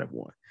have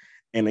won.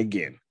 And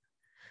again,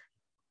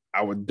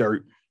 our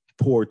dirt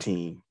poor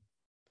team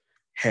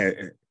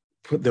had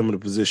put them in a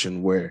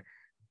position where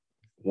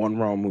one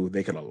wrong move,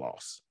 they could have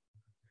lost.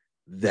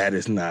 That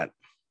is not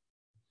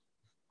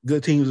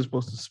good. Teams are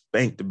supposed to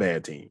spank the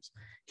bad teams.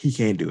 He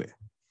can't do it.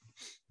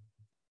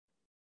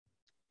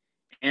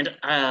 And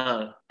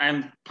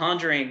I'm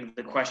pondering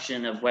the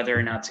question of whether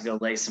or not to go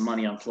lay some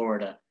money on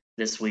Florida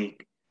this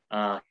week.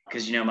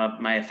 Because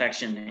my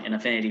affection and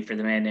affinity for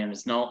the man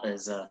known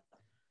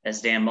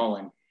as Dan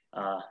Mullen,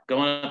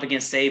 going up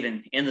against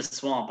Saban in the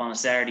swamp on a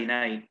Saturday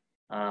night.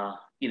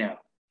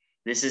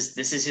 This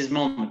is his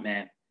moment,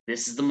 man.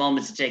 This is the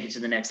moment to take it to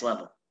the next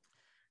level.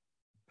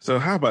 So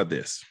how about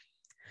this?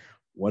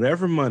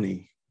 Whatever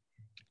money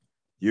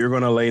you're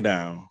going to lay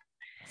down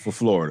for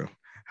Florida,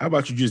 how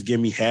about you just give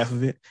me half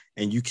of it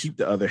and you keep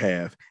the other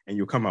half, and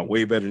you'll come out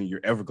way better than you're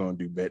ever going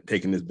to do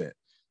taking this bet.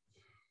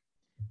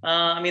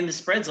 The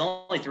spread's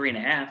only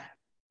 3.5.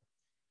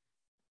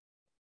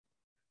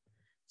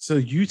 So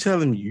you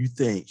telling me you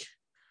think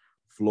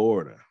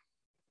Florida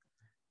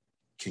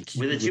can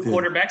keep with a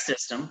 2-quarterback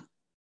system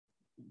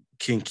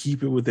can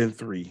keep it within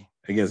 3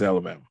 against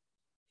Alabama?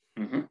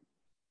 Mm-hmm.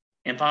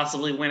 and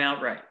possibly win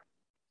outright.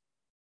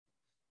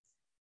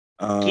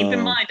 Keep in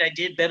Um, mind, I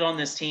did bet on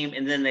this team,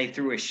 and then they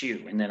threw a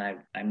shoe, and then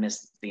I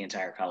missed the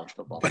entire college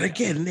football but playoff.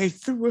 again, they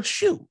threw a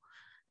shoe.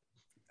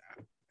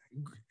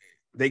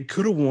 They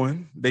could have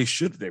won. They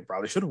should. They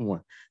probably should have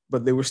won,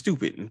 but they were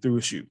stupid and threw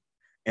a shoe.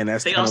 And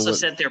that's They kind of also what.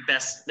 set their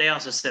best. They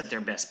also set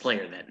their best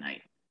player that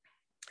night.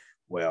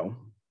 Well,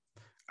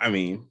 I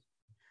mean,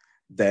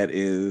 that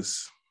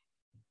is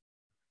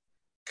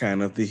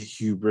kind of the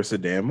hubris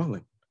of Dan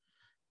Mullen.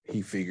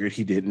 He figured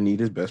he didn't need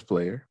his best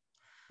player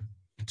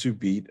to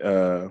beat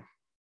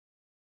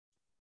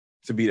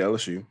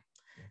LSU.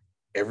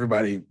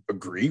 Everybody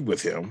agreed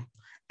with him,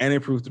 and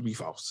it proved to be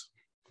false.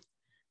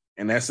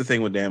 And that's the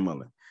thing with Dan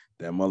Mullen.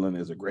 Dan Mullen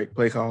is a great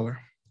play caller.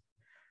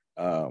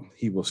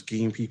 He will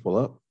scheme people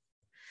up,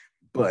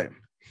 but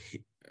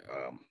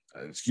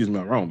excuse me,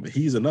 I'm wrong, but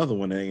he's another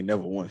one that ain't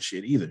never won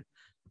shit either.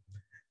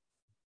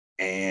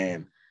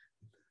 And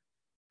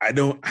I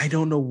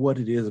don't know what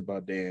it is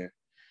about Dan,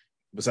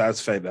 besides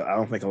the fact that I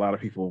don't think a lot of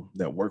people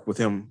that work with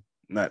him,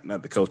 not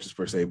the coaches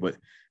per se, but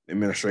the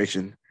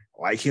administration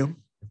like him.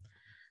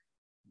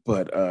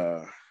 But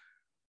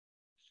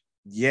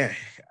yeah,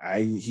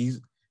 he's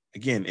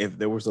again, if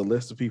there was a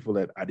list of people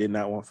that I did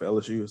not want for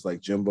LSU, it's like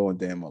Jimbo and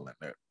Dan Mullen.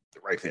 They're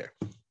right there.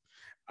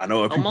 I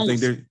know Oh, people think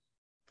they're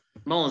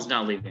Mullen's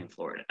not leaving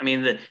Florida. I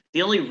mean,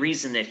 the only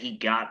reason that he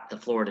got the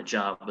Florida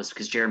job was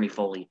because Jeremy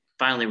Foley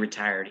finally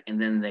retired, and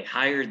then they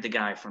hired the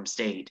guy from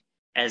State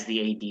as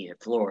the AD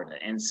at Florida.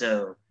 And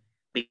so,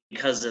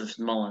 because of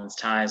Mullen's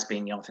ties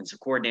being the offensive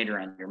coordinator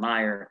under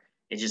Meyer,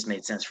 it just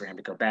made sense for him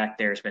to go back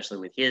there, especially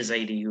with his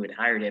AD who had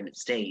hired him at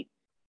State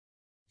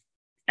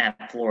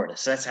at Florida.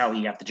 So that's how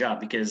he got the job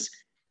because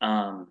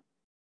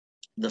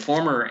the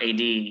former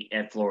AD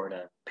at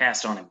Florida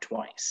passed on him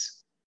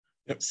twice.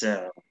 yep.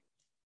 So